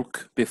Suratul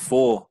Mulk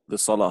before the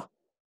Salah?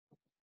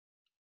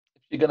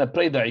 If you're going to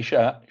pray the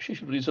Isha, she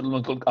should read Suratul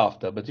Mulk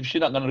after. But if she's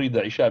not going to read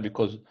the Isha,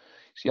 because,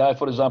 see,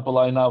 for example,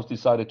 I now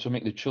decided to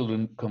make the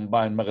children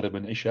combine Maghrib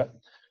and Isha,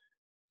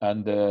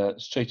 and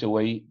straight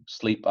away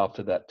sleep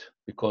after that,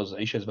 because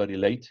Isha is very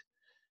late.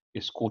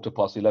 It's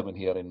 11:15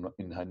 here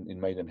in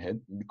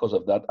Maidenhead. Because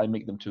of that, I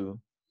make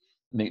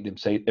them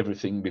say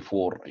everything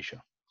before Isha.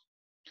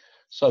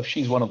 So if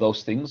she's one of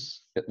those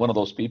things, one of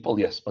those people,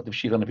 yes. But if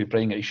she's going to be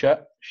praying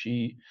Isha,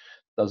 she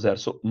does her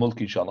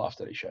mulk inshallah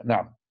after Isha.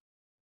 Now.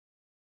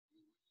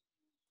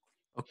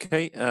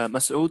 Okay,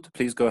 Masood,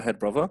 please go ahead,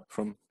 brother,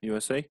 from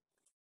USA.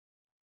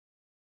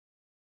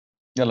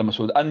 Yalla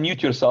Masood,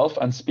 unmute yourself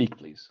and speak,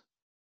 please.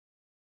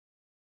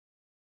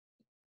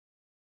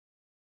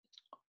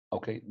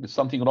 Okay, there's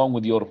something wrong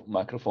with your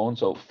microphone.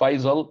 So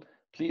Faisal,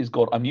 please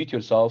go unmute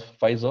yourself.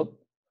 Faisal.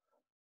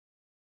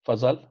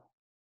 Fazal.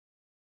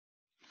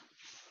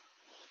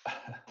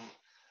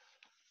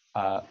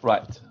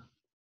 Right.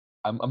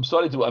 I'm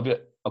sorry to okay.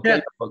 Yeah.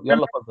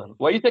 Yalla, Fazal.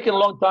 Why are you taking a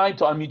long time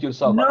to unmute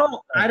yourself?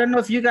 No, I don't know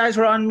if you guys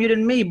were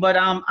unmuting me, but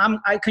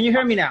can you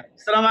hear me now?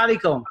 Assalamu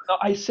alaikum. No,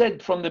 I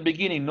said from the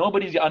beginning,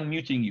 nobody's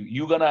unmuting you.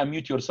 You're gonna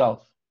unmute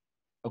yourself.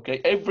 Okay,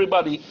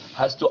 everybody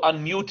has to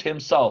unmute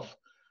himself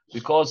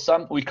because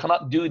we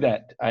cannot do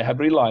that. I have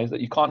realized that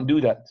you can't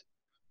do that.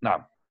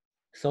 Now.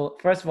 So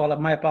first of all,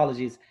 my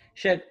apologies.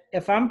 Sheikh,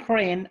 if I'm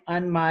praying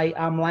on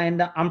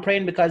I'm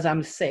praying because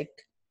I'm sick,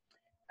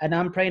 and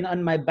I'm praying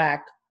on my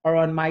back or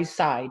on my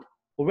side,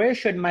 where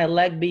should my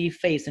leg be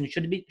facing?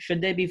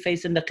 Should they be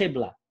facing the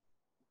Qibla?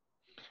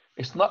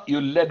 It's not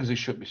your legs. It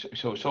should be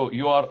so. So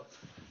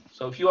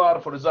if you are,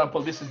 for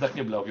example, this is the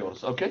Qibla of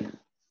yours. Okay.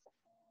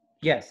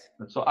 Yes.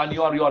 So and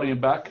you are in your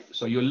back.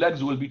 So your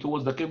legs will be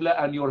towards the Qibla,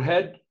 and your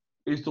head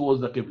is towards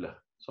the Qibla.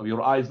 So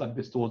your eyes like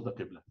this towards the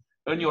Qibla.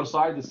 On your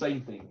side, the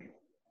same thing.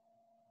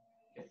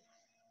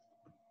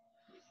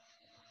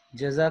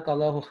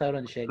 Jazakallahu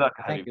khairan, Shaykh.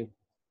 Thank you.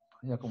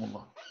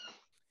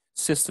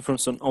 Sister from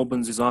St.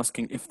 Albans is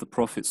asking if the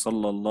Prophet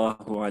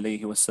sallallahu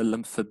alaihi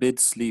wasallam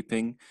forbids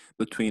sleeping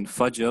between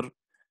Fajr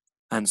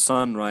and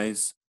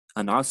sunrise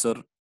and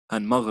Asr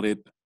and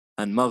Maghrib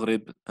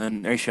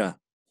and Isha.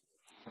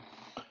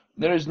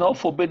 There is no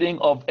forbidding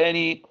of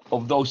any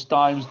of those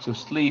times to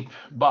sleep,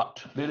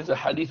 but there is a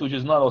hadith which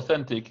is not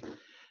authentic.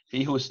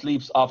 He who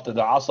sleeps after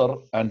the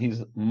Asr and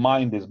his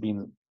mind is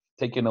being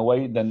taken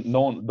away, then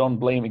don't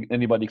blame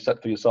anybody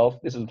except for yourself.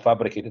 This is a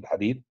fabricated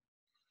hadith.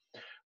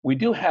 We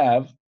do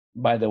have,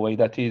 by the way,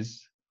 that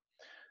is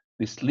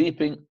the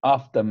sleeping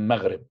after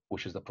Maghrib,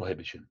 which is the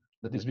prohibition.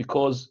 That is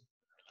because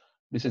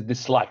this is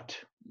disliked.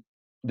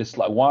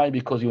 Why?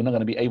 Because you're not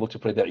going to be able to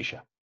pray the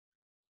Isha.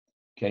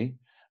 Okay?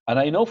 And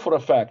I know for a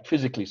fact,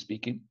 physically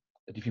speaking,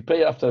 that if you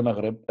pray after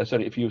Maghrib,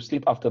 if you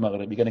sleep after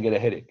Maghrib, you're going to get a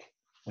headache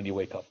when you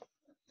wake up.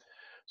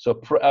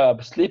 So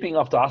sleeping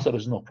after Asr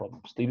is no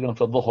problem. Sleeping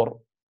after Dhuhr,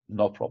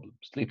 no problem.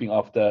 Sleeping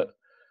after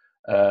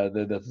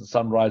the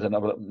sunrise and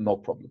no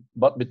problem.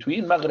 But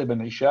between Maghrib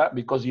and Isha,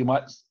 because you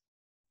might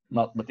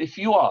not. But if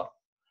you are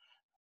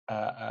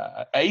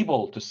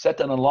able to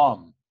set an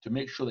alarm to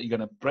make sure that you're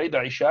going to pray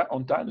the Isha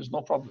on time, there's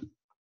no problem.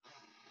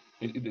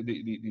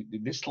 The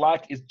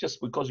dislike is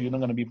just because you're not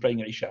going to be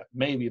praying Isha.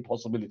 Maybe a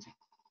possibility.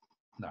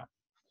 No.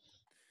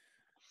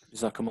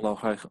 Jazakumullah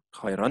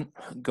khairan.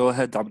 Go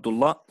ahead,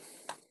 Abdullah.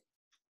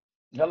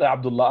 Yalla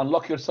Abdullah,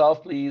 unlock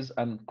yourself, please,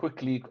 and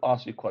quickly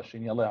ask your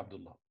question. Yalla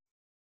Abdullah.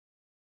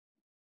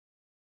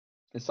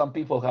 There's some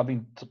people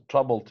having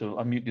trouble to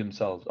unmute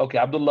themselves. Okay,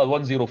 Abdullah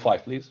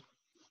 105, please.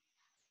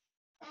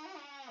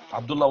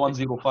 Abdullah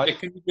 105.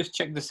 Can you just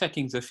check the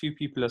settings? A few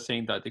people are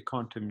saying that they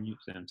can't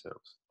unmute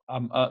themselves.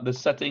 The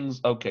settings.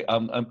 Okay.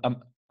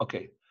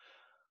 Okay.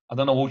 I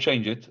don't know who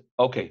changed it.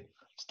 Okay.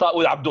 Start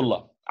with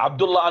Abdullah.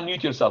 Abdullah,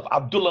 unmute yourself.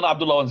 Abdullah, not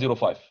Abdullah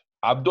 105.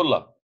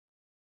 Abdullah.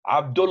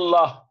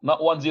 Abdullah,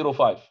 not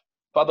 105.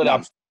 Fadal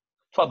No.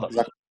 Fadal.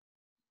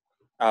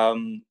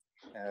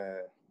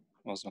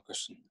 What was my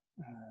question?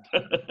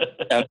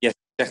 Yes.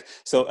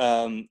 So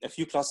a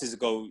few classes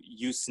ago,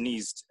 you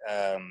sneezed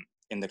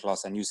in the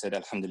class and you said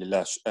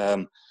Alhamdulillah.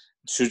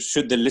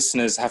 Should the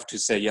listeners have to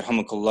say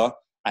Yarhamukallah?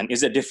 And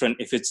is it different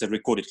if it's a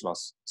recorded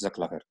class?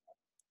 Jazakallah khair.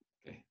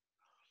 Okay.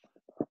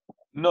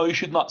 No, you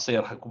should not say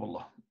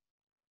Yarhamukallah.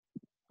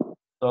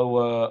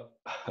 So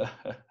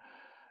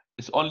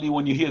it's only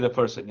when you hear the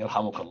person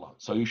Yarhamukallah.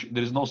 So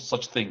there is no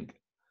such thing.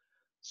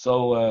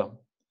 So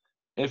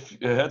if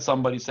you heard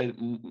somebody say,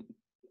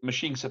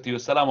 machine said to you,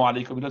 Assalamu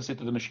alaikum, you don't say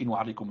to the machine,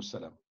 Wa alaikum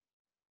assalam.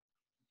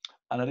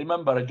 And I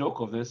remember a joke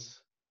of this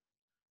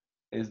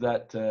is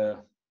that the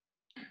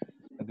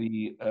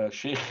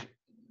Sheikh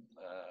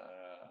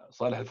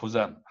Salih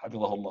al-Fuzan,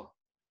 Hafidhahullah,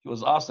 he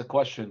was asked a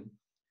question: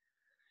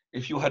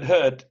 if you had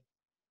heard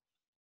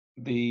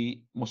the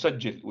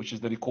Musajjil, which is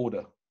the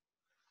recorder,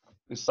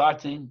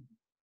 reciting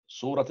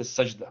Surah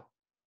al-Sajda,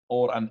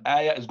 or an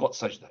ayah has got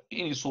sajda,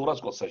 any surah has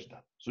got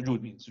sajda,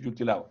 sujood means, sujood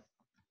tilawa,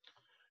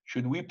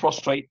 should we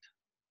prostrate?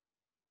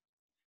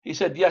 He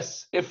said,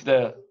 yes, if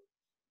the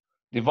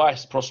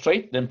device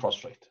prostrate, then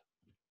prostrate.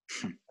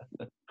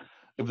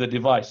 If the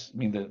device,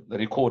 the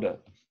recorder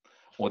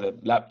or the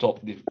laptop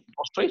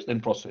prostrate,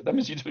 then prostrate. That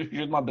means you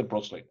should not then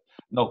prostrate.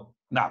 No,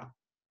 now.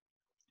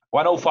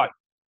 105.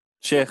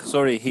 Sheikh,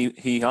 sorry,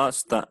 he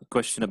asked that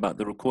question about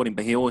the recording,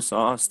 but he also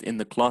asked in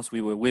the class we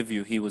were with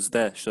you, he was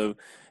there. So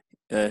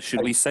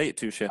should we say it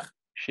to Sheikh?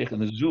 Sheikh, in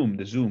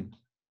the Zoom.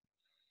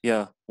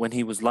 Yeah, when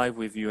he was live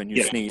with you and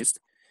you sneezed.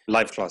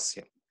 Live class,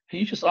 yeah.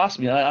 He just asked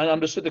me. I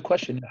understood the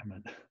question,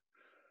 Ahmed.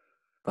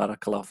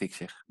 Barakallah fiqh,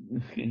 Sheikh.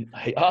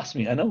 He asked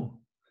me, I know.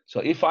 So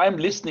if I'm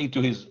listening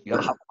to his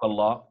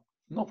Yarhamukallah,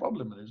 no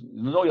problem. There's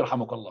no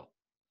Yarhamukallah.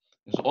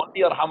 There's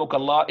only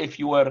Yarhamukallah if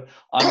you were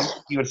on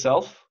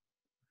yourself,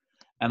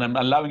 and I'm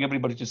allowing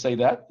everybody to say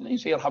that. You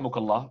say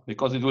Yarhamukallah,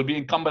 because it will be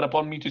incumbent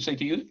upon me to say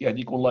to you,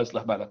 Yahdikumullah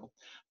islah balakum.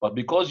 But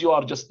because you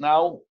are just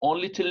now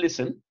only to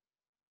listen,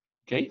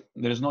 okay,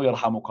 there is no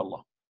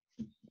Yarhamukallah.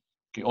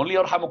 Okay, only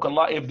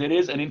Yarhamukallah if there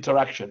is an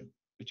interaction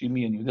between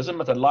me and you. It doesn't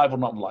matter live or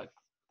not live.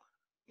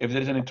 If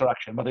there is an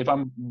interaction. But if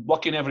I'm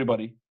blocking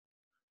everybody,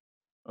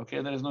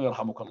 okay, there is no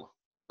Yarhamukallah.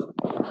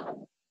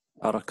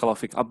 Barakallah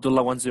fiqh.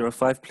 Abdullah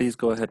 105, please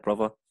go ahead,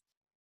 brother.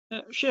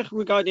 Sheikh,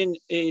 regarding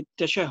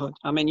tashahhud,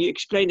 you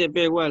explained it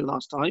very well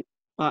last time,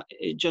 but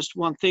just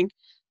one thing.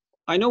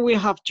 I know we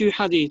have two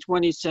hadith.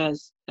 One it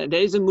says there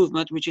is a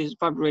movement which is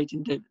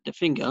vibrating the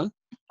finger,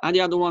 and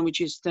the other one which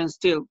is stand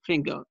still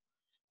finger.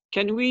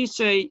 Can we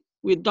say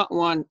with that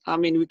one,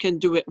 we can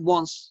do it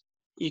once?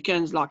 You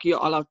can, like, you're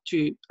allowed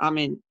to,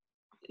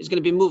 it's going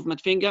to be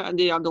movement finger, and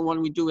the other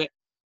one we do it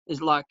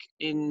is like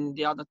in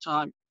the other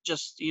time,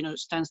 just,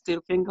 stand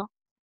still finger.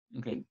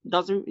 Okay.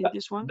 Doesn't in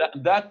this one?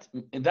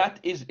 That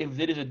is if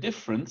there is a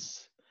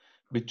difference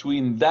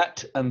between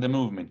that and the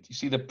movement. You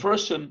see, the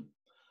person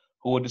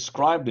who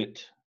described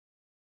it,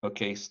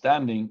 okay,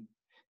 standing,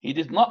 he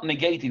did not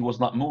negate he was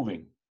not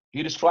moving.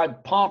 He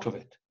described part of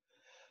it.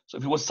 So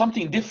if it was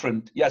something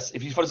different, yes,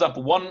 if he, for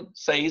example, one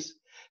says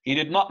he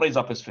did not raise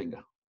up his finger,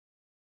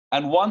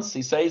 and once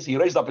he says he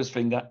raised up his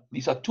finger,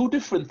 these are two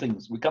different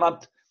things. We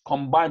cannot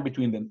combine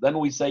between them. Then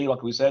we say,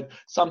 like we said,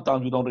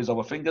 sometimes we don't raise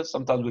our fingers,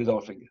 sometimes we raise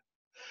our finger.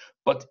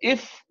 But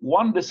if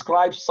one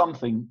describes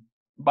something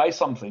by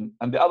something,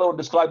 and the other one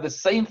describes the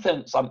same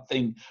thing,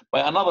 something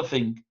by another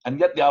thing, and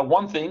yet they are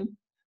one thing,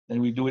 then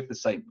we do it the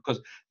same.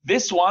 Because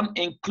this one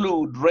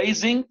includes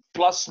raising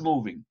plus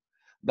moving.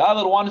 The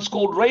other one is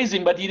called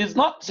raising, but he did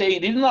not say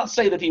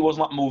that he was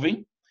not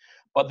moving.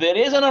 But there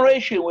is a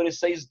narration where it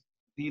says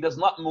he does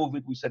not move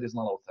it. We said it's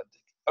not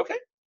authentic. Okay?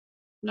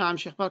 No, I'm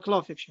Sheikh.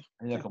 Barakallah fiqh, Sheikh.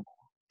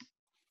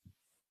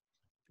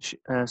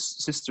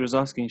 Sister is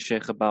asking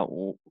Sheikh about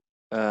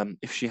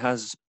if she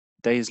has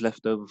days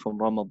left over from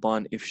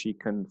Ramadan, if she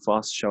can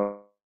fast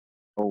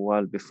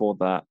Shawwal before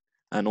that,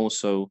 and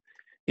also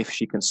if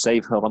she can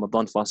save her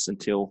Ramadan fast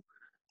until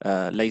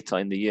later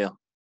in the year.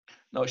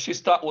 No, she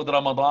start with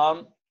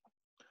Ramadan.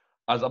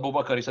 As Abu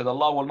Bakr, he said,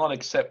 Allah will not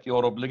accept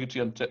your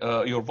obligatory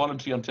until, your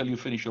voluntary until you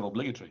finish your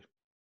obligatory.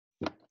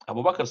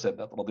 Abu Bakr said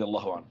that,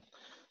 radiallahu anhu.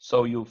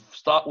 So you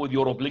start with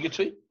your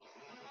obligatory,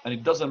 and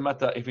it doesn't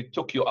matter if it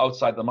took you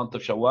outside the month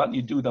of Shawwal,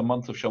 you do the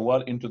month of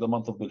Shawwal into the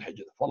month of Dhul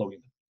Hijjah,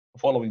 the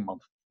following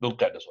month, Dhul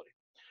Qa'dah, sorry.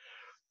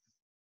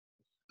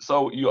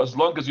 So you, as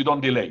long as you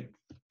don't delay,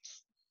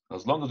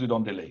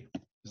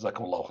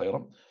 Jazakumullahu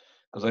khairan.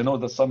 Because I know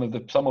that some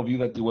of you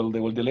that they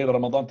will delay the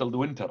Ramadan till the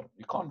winter.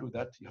 You can't do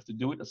that. You have to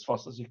do it as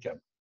fast as you can.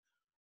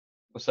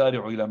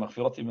 وسارعوا إلى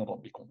مغفرة من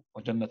ربكم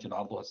وجنة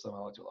عرضها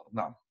السماوات والأرض.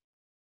 نعم.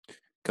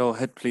 Go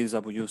ahead, please,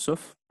 Abu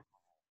Yusuf.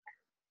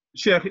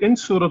 Sheikh, in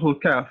Surah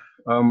Al-Kahf,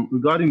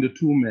 regarding the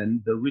two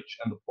men, the rich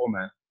and the poor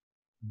man,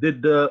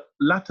 did the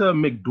latter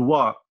make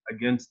dua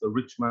against the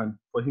rich man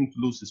for him to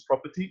lose his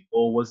property,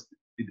 or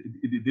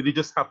did it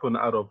just happen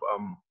out of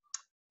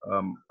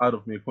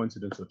mere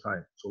coincidence or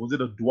time? So was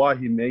it a dua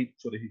he made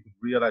so that he could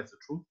realize the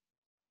truth,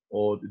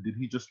 or did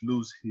he just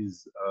lose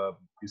his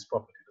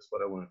property? That's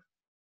what I wanted to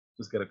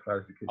just get a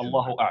clarification.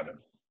 Allahu a'lam.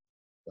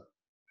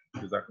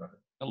 Exactly.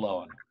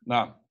 Allahu a'lam.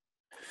 Naam.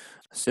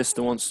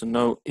 Sister wants to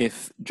know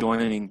if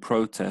joining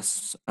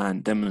protests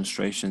and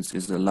demonstrations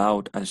is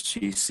allowed, as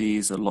she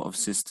sees a lot of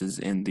sisters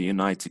in the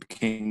United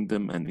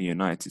Kingdom and the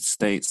United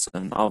States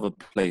and other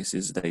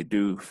places, they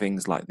do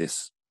things like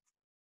this.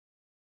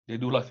 They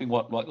do like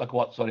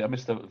what? Sorry, I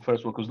missed the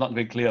first one because it's not a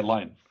very clear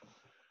line.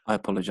 I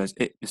apologize.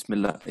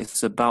 Bismillah.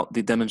 It's about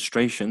the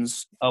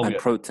demonstrations and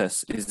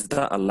protests. Is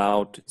that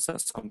allowed? Is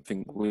that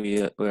something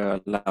we're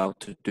allowed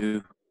to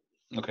do?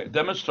 Okay,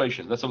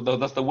 demonstration. That's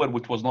the word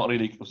which was not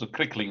really, it was a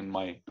crickling in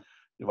my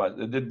device.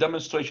 The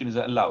demonstration is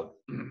allowed.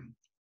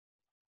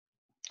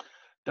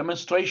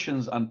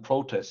 Demonstrations and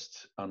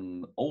protests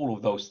and all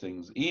of those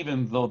things,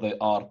 even though they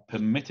are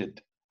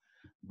permitted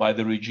by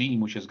the regime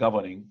which is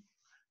governing,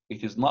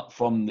 it is not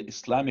from the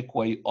Islamic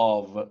way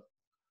of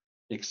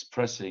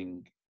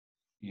expressing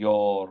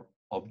your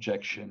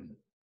objection.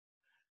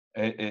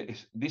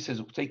 This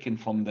is taken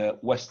from the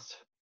West.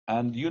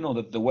 And you know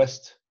that the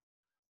West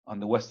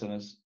and the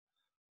Westerners,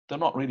 they're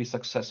not really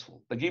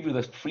successful. They give you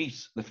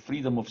the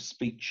freedom of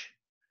speech.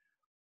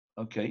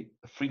 Okay,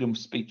 the freedom of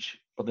speech,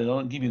 but they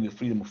don't give you the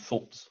freedom of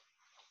thoughts.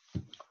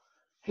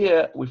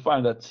 Here we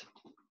find that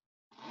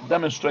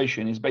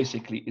demonstration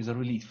is a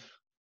relief,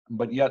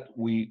 but yet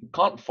we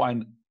can't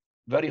find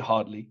very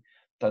hardly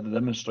that the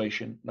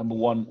demonstration, number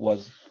one,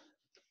 was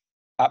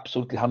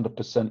absolutely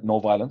 100% no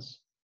violence.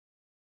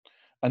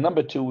 And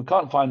number two, we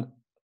can't find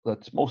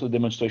that most of the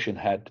demonstration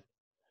had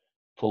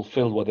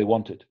fulfilled what they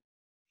wanted.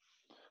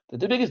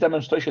 The biggest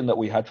demonstration that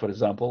we had, for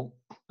example,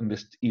 in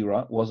this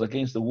era was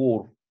against the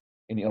war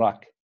in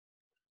Iraq.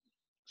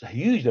 It's a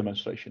huge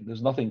demonstration.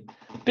 There's nothing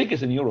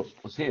biggest in Europe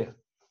was here.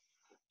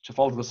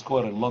 Trafalgar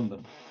Square in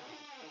London.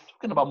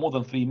 Talking about more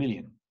than 3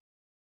 million.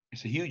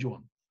 It's a huge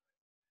one.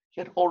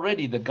 Yet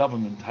already the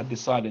government had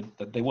decided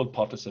that they will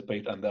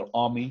participate, and their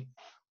army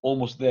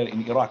almost there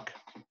in Iraq,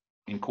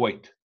 in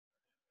Kuwait,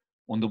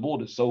 on the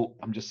border. So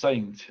I'm just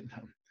saying,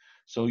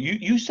 so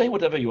you say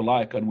whatever you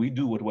like, and we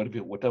do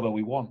whatever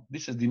we want.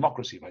 This is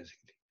democracy,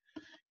 basically.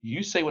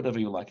 You say whatever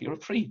you like. You're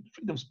freedom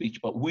of speech,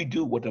 but we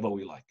do whatever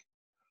we like.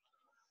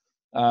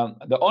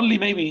 The only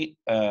maybe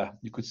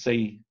you could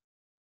say,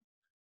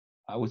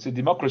 I would say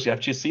democracy,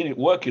 I've just seen it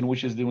working,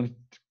 which is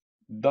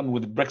done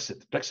with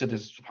Brexit. Brexit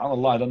is,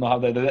 subhanAllah, I don't know how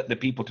they let the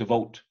people to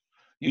vote.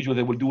 Usually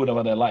they will do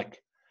whatever they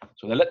like.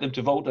 So they let them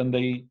to vote, and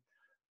they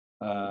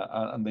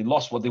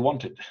lost what they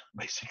wanted,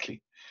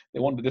 basically.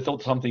 They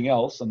thought something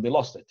else, and they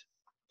lost it.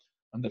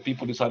 And the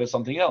people decided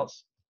something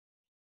else.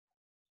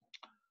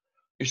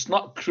 It's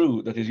not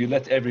true that if you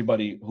let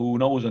everybody who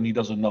knows and he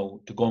doesn't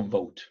know to go and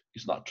vote.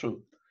 It's not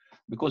true.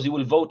 Because he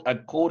will vote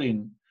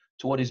according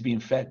to what is being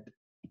fed,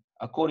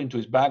 according to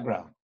his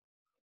background.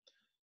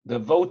 The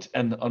vote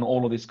and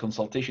all of this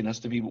consultation has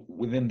to be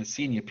within the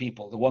senior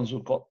people, the ones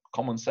who've got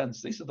common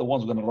sense. These are the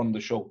ones who are going to run the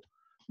show,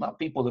 not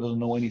people that don't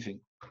know anything.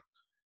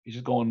 You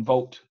just go and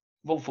vote.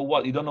 Vote for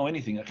what? You don't know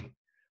anything, actually.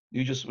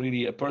 You're just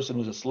really a person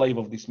who's a slave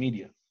of this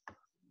media.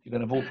 You're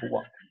going to vote for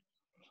what?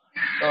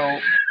 So,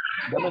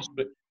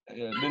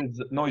 there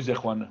is noise,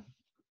 Ikhwan.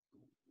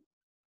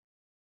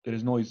 There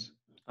is noise.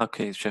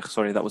 Okay, Sheikh,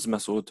 sorry, that was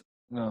Masood.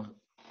 No.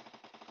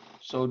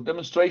 So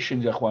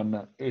demonstration,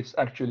 Ikhwan, is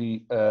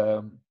actually,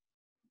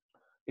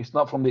 it's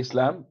not from the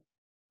Islam.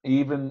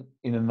 Even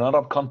in an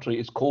Arab country,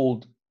 it's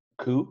called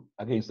coup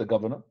against the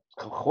governor.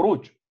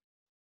 Khuruj.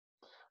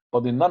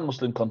 But in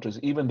non-Muslim countries,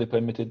 even they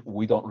permitted,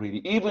 we don't really.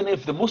 Even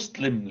if the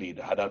Muslim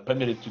leader had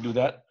permitted to do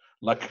that,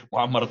 like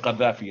Muammar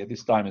al-Qaddafi at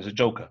this time as a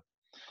joker,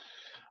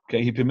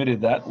 okay, he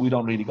permitted that, we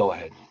don't really go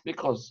ahead.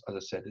 Because, as I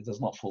said, it does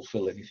not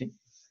fulfill anything.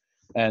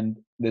 And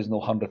there's no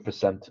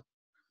 100%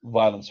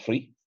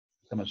 violence-free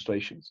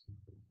demonstrations.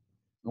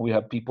 we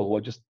have people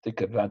who just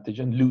take advantage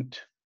and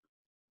loot.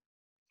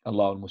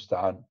 Allah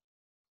al-Musta'an.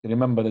 You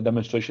remember the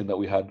demonstration that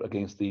we had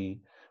against the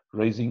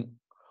raising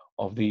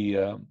of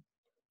the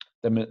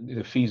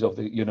fees of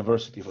the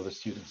university for the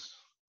students.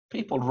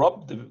 People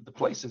robbed the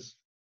places.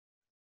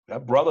 We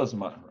have brothers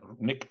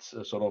nicked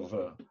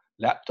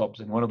laptops,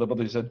 and one of the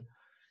brothers said,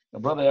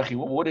 "Brother Akhi,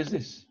 what is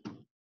this?"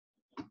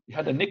 He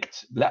had a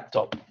nicked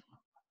laptop.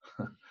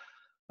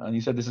 And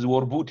he said, "This is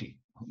war booty."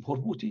 War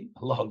booty?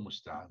 Allah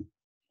al-Musta'an.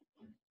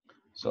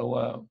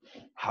 So,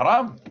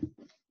 haram.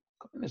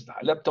 This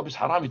laptop is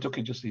haram. He took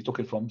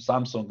it from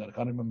Samsung. I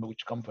can't remember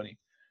which company.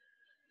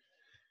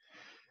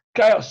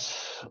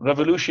 Chaos.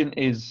 Revolution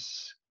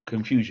is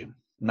confusion.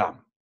 Naam.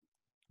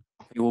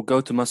 We will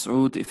go to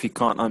Mas'ud. If he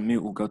can't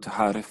unmute, we'll go to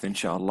Harith,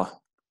 inshallah.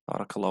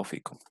 Barakallahu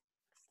feekum.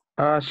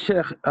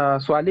 Sheikh,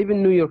 so I live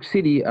in New York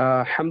City.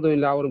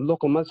 Alhamdulillah, our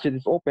local masjid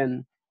is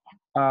open.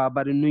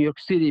 But in New York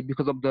City,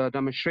 because of the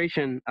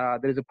demonstration,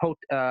 there is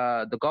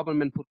the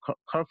government put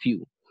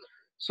curfew.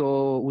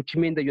 So, which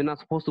means that you're not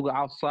supposed to go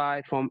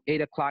outside from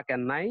 8 o'clock at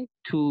night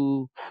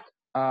to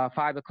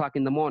 5 o'clock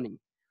in the morning.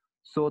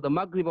 So the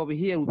Maghrib over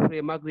here, we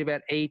pray Maghrib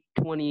at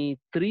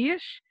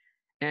 8:23-ish.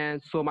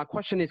 And so my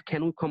question is,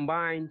 can we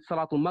combine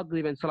Salatul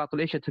Maghrib and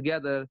Salatul Isha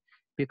together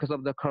because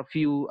of the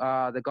curfew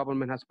the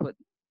government has put?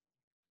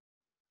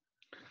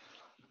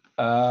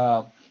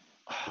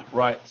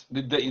 Right.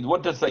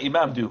 What does the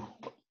Imam do?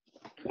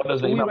 What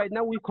does the Imam? Right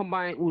now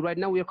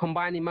we are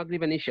combining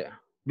Maghrib and Isha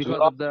because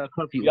of the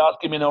curfew. You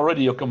asked him in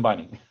already. You're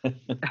combining.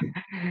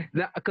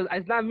 Because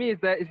it's not me.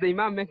 It's the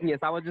Imam making it.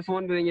 So I was just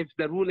wondering if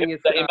the ruling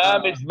is. The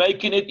Imam is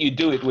making it. You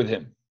do it with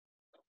him.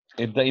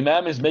 If the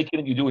Imam is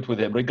making it, you do it with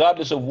him,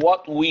 regardless of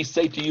what we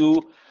say to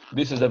you.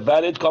 This is a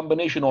valid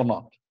combination or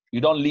not. You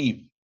don't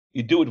leave.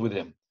 You do it with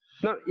him.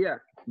 No, yeah.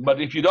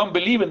 But if you don't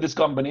believe in this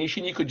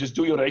combination, you could just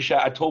do your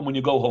Isha at home when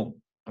you go home.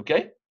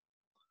 Okay?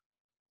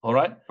 All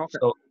right? Okay.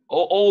 So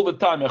all the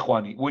time,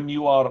 Ikhwani, when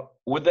you are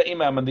with the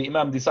Imam and the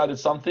Imam decided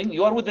something,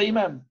 you are with the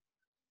Imam.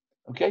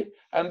 Okay?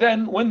 And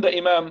then when the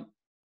Imam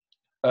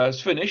is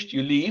finished,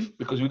 you leave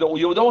because you don't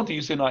want to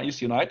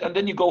unite, and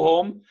then you go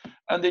home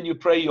and then you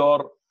pray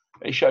your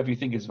Isha if you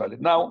think it's valid.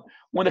 Now,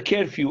 when a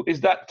curfew, does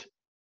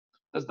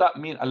that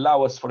mean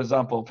allow us, for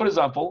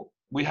example,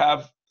 we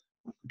have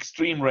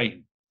extreme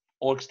rain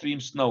or extreme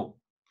snow,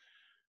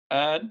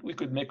 and we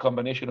could make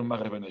combination of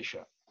Maghrib and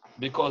Isha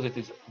because it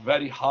is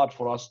very hard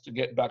for us to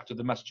get back to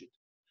the masjid.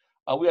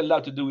 Are we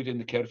allowed to do it in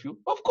the curfew?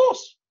 Of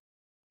course,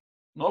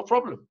 no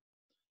problem.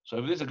 So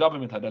if this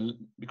government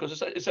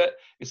because it's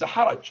a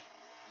haraj.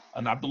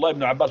 And Abdullah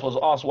ibn Abbas was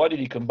asked, why did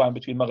he combine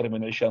between Maghrib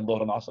and Isha and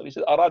Dhuhr and Asr? He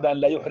said, أراد أن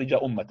لا يحرج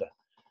أمته.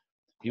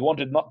 He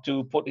wanted not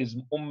to put his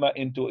ummah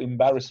into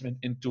embarrassment,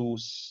 into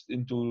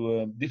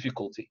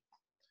difficulty.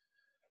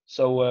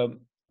 So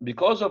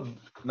because of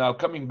now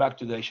coming back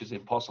to the Isha is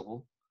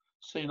impossible,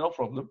 say no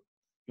problem.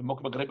 You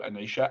make Maghrib and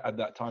Isha at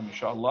that time,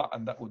 inshallah,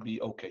 and that would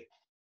be okay.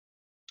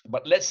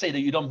 But let's say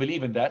that you don't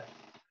believe in that.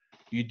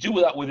 You do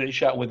that with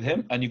Isha with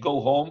him, and you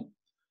go home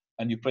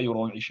and you pray your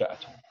own Isha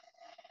at home.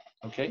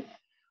 Okay?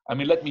 I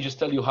mean, let me just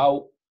tell you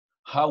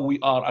how we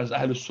are as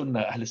Ahlul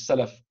Sunnah, Ahlul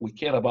Salaf. We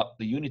care about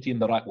the unity in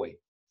the right way.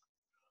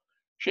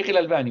 Shaykh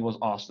al-Albani was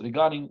asked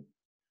regarding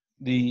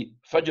the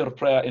Fajr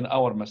prayer in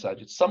our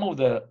masajid. Some of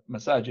the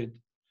masajid,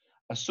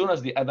 as soon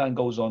as the adhan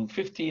goes on,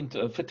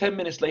 10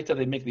 minutes later,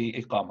 they make the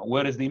iqamah.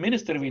 Whereas the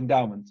Ministry of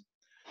Endowment,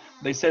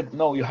 they said,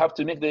 no, you have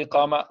to make the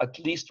iqamah at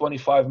least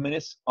 25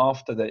 minutes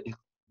after the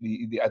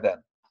adhan.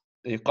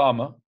 The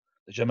iqamah,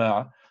 the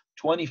jama'ah,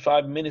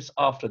 25 minutes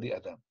after the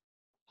adhan.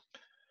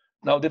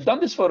 Now, they've done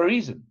this for a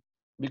reason,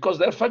 because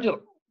their Fajr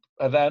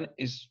adhan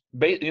is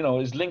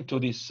linked to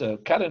this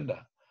calendar,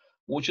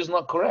 which is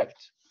not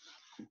correct.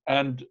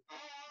 And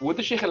with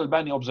the Shaykh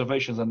al-Albani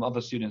observations and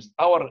other students,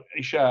 our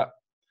Isha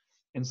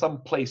in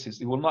some places,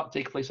 it will not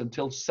take place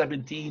until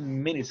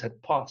 17 minutes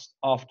had passed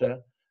after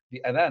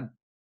the adhan.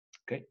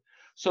 Okay,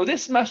 so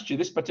this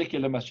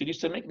particular masjid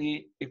used to make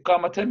the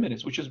iqamah 10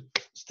 minutes, which is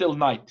still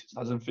night, it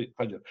doesn't fit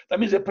Fajr. That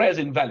means the prayer is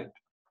invalid.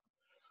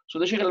 So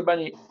the Shaykh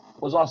al-Albani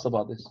was asked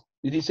about this.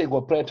 Did he say,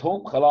 well, pray at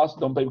home, khalas,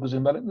 don't pray because it's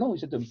invalid? No, he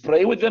said to him,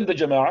 pray with them, the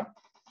jama'ah,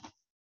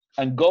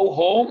 and go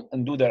home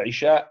and do the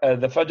Isha,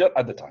 the Fajr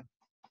at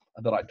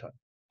the right time.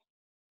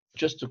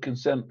 Just to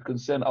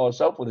concern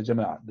ourselves with the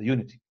jama'ah, the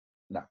unity.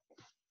 Now.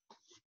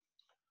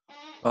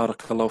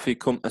 Barakallahu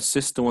feekum. A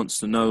sister wants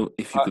to know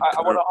if you could...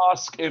 I want to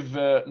ask if,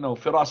 no,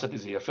 Firasat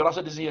is here.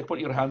 Firasat is here. Put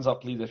your hands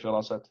up, please,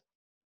 Firasat.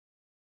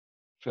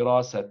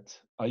 Firasat.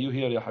 Are you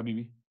here, ya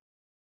Habibi?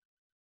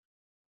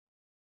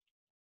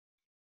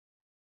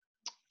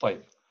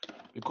 Fine.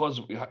 Because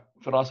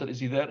Firasat, is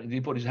he there? Did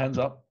he put his hands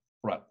up?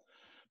 Right.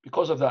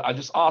 Because of that, I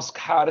just ask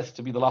Harith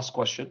to be the last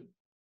question.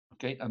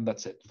 Okay, and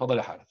that's it. Fadal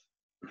ya Harith.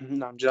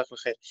 Naam,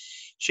 jazakallah khair.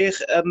 Sheikh,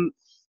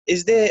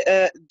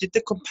 did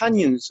the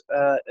companions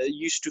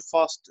used to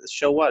fast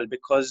Shawwal?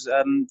 Because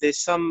there's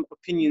some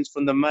opinions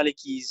from the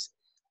Malikis,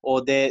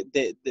 or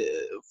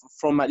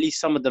from at least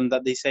some of them,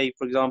 that they say,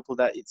 for example,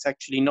 that it's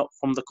actually not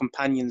from the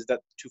companions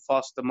that to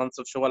fast the months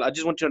of Shawwal. I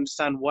just want to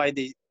understand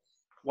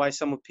why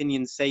some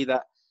opinions say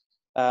that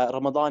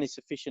Ramadan is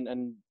sufficient,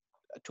 and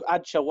to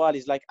add Shawwal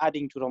is like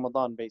adding to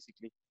Ramadan,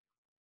 basically?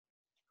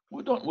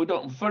 We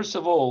don't. First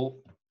of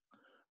all,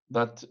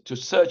 that to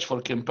search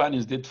for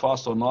companions did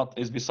fast or not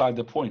is beside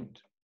the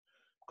point,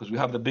 because we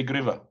have the big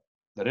river,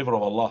 the river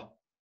of Allah,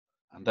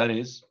 and that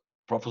is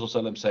Prophet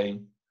ﷺ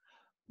saying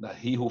that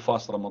he who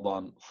fasts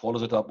Ramadan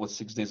follows it up with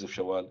 6 days of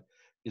Shawwal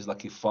is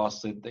like he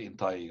fasted the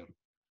entire year.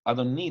 I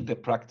don't need the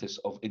practice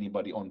of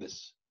anybody on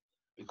this,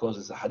 because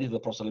it's a hadith of the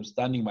Prophet ﷺ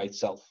standing by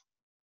itself.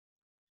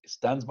 It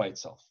stands by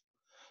itself.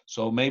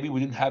 So maybe we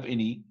didn't have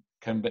any.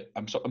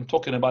 I'm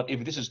talking about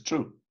if this is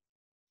true,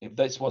 if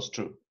this was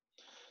true,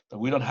 that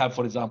we don't have,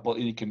 for example,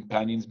 any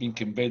companions being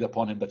conveyed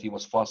upon him that he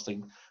was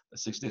fasting the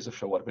 6 days of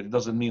Shawwal. But it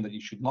doesn't mean that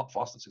you should not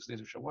fast the 6 days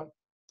of Shawwal.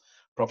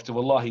 Prophet of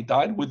Allah, he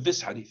died with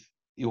this hadith.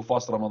 He who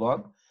fasts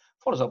Ramadan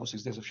follows up with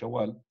 6 days of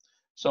Shawwal.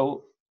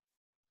 So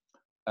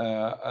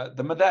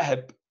the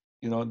madhab,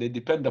 they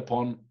depend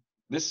upon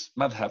this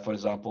madhab, for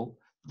example.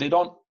 They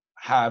don't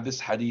have this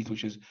hadith,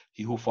 which is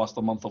he who fasts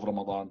the month of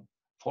Ramadan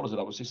follows it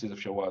up with 6 days of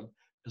Shawwal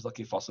is like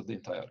he fasted the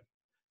entire.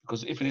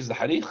 Because if it is the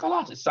hadith,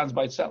 khalas, it stands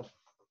by itself.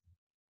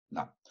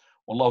 نعم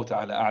والله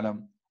تعالى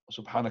أعلم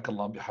وسبحانك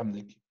اللهم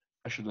بحمدك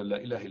أشهد أن لا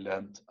إله إلا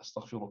أنت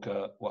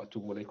أستغفرك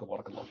وأتوب إليك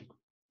وبارك الله فيكم.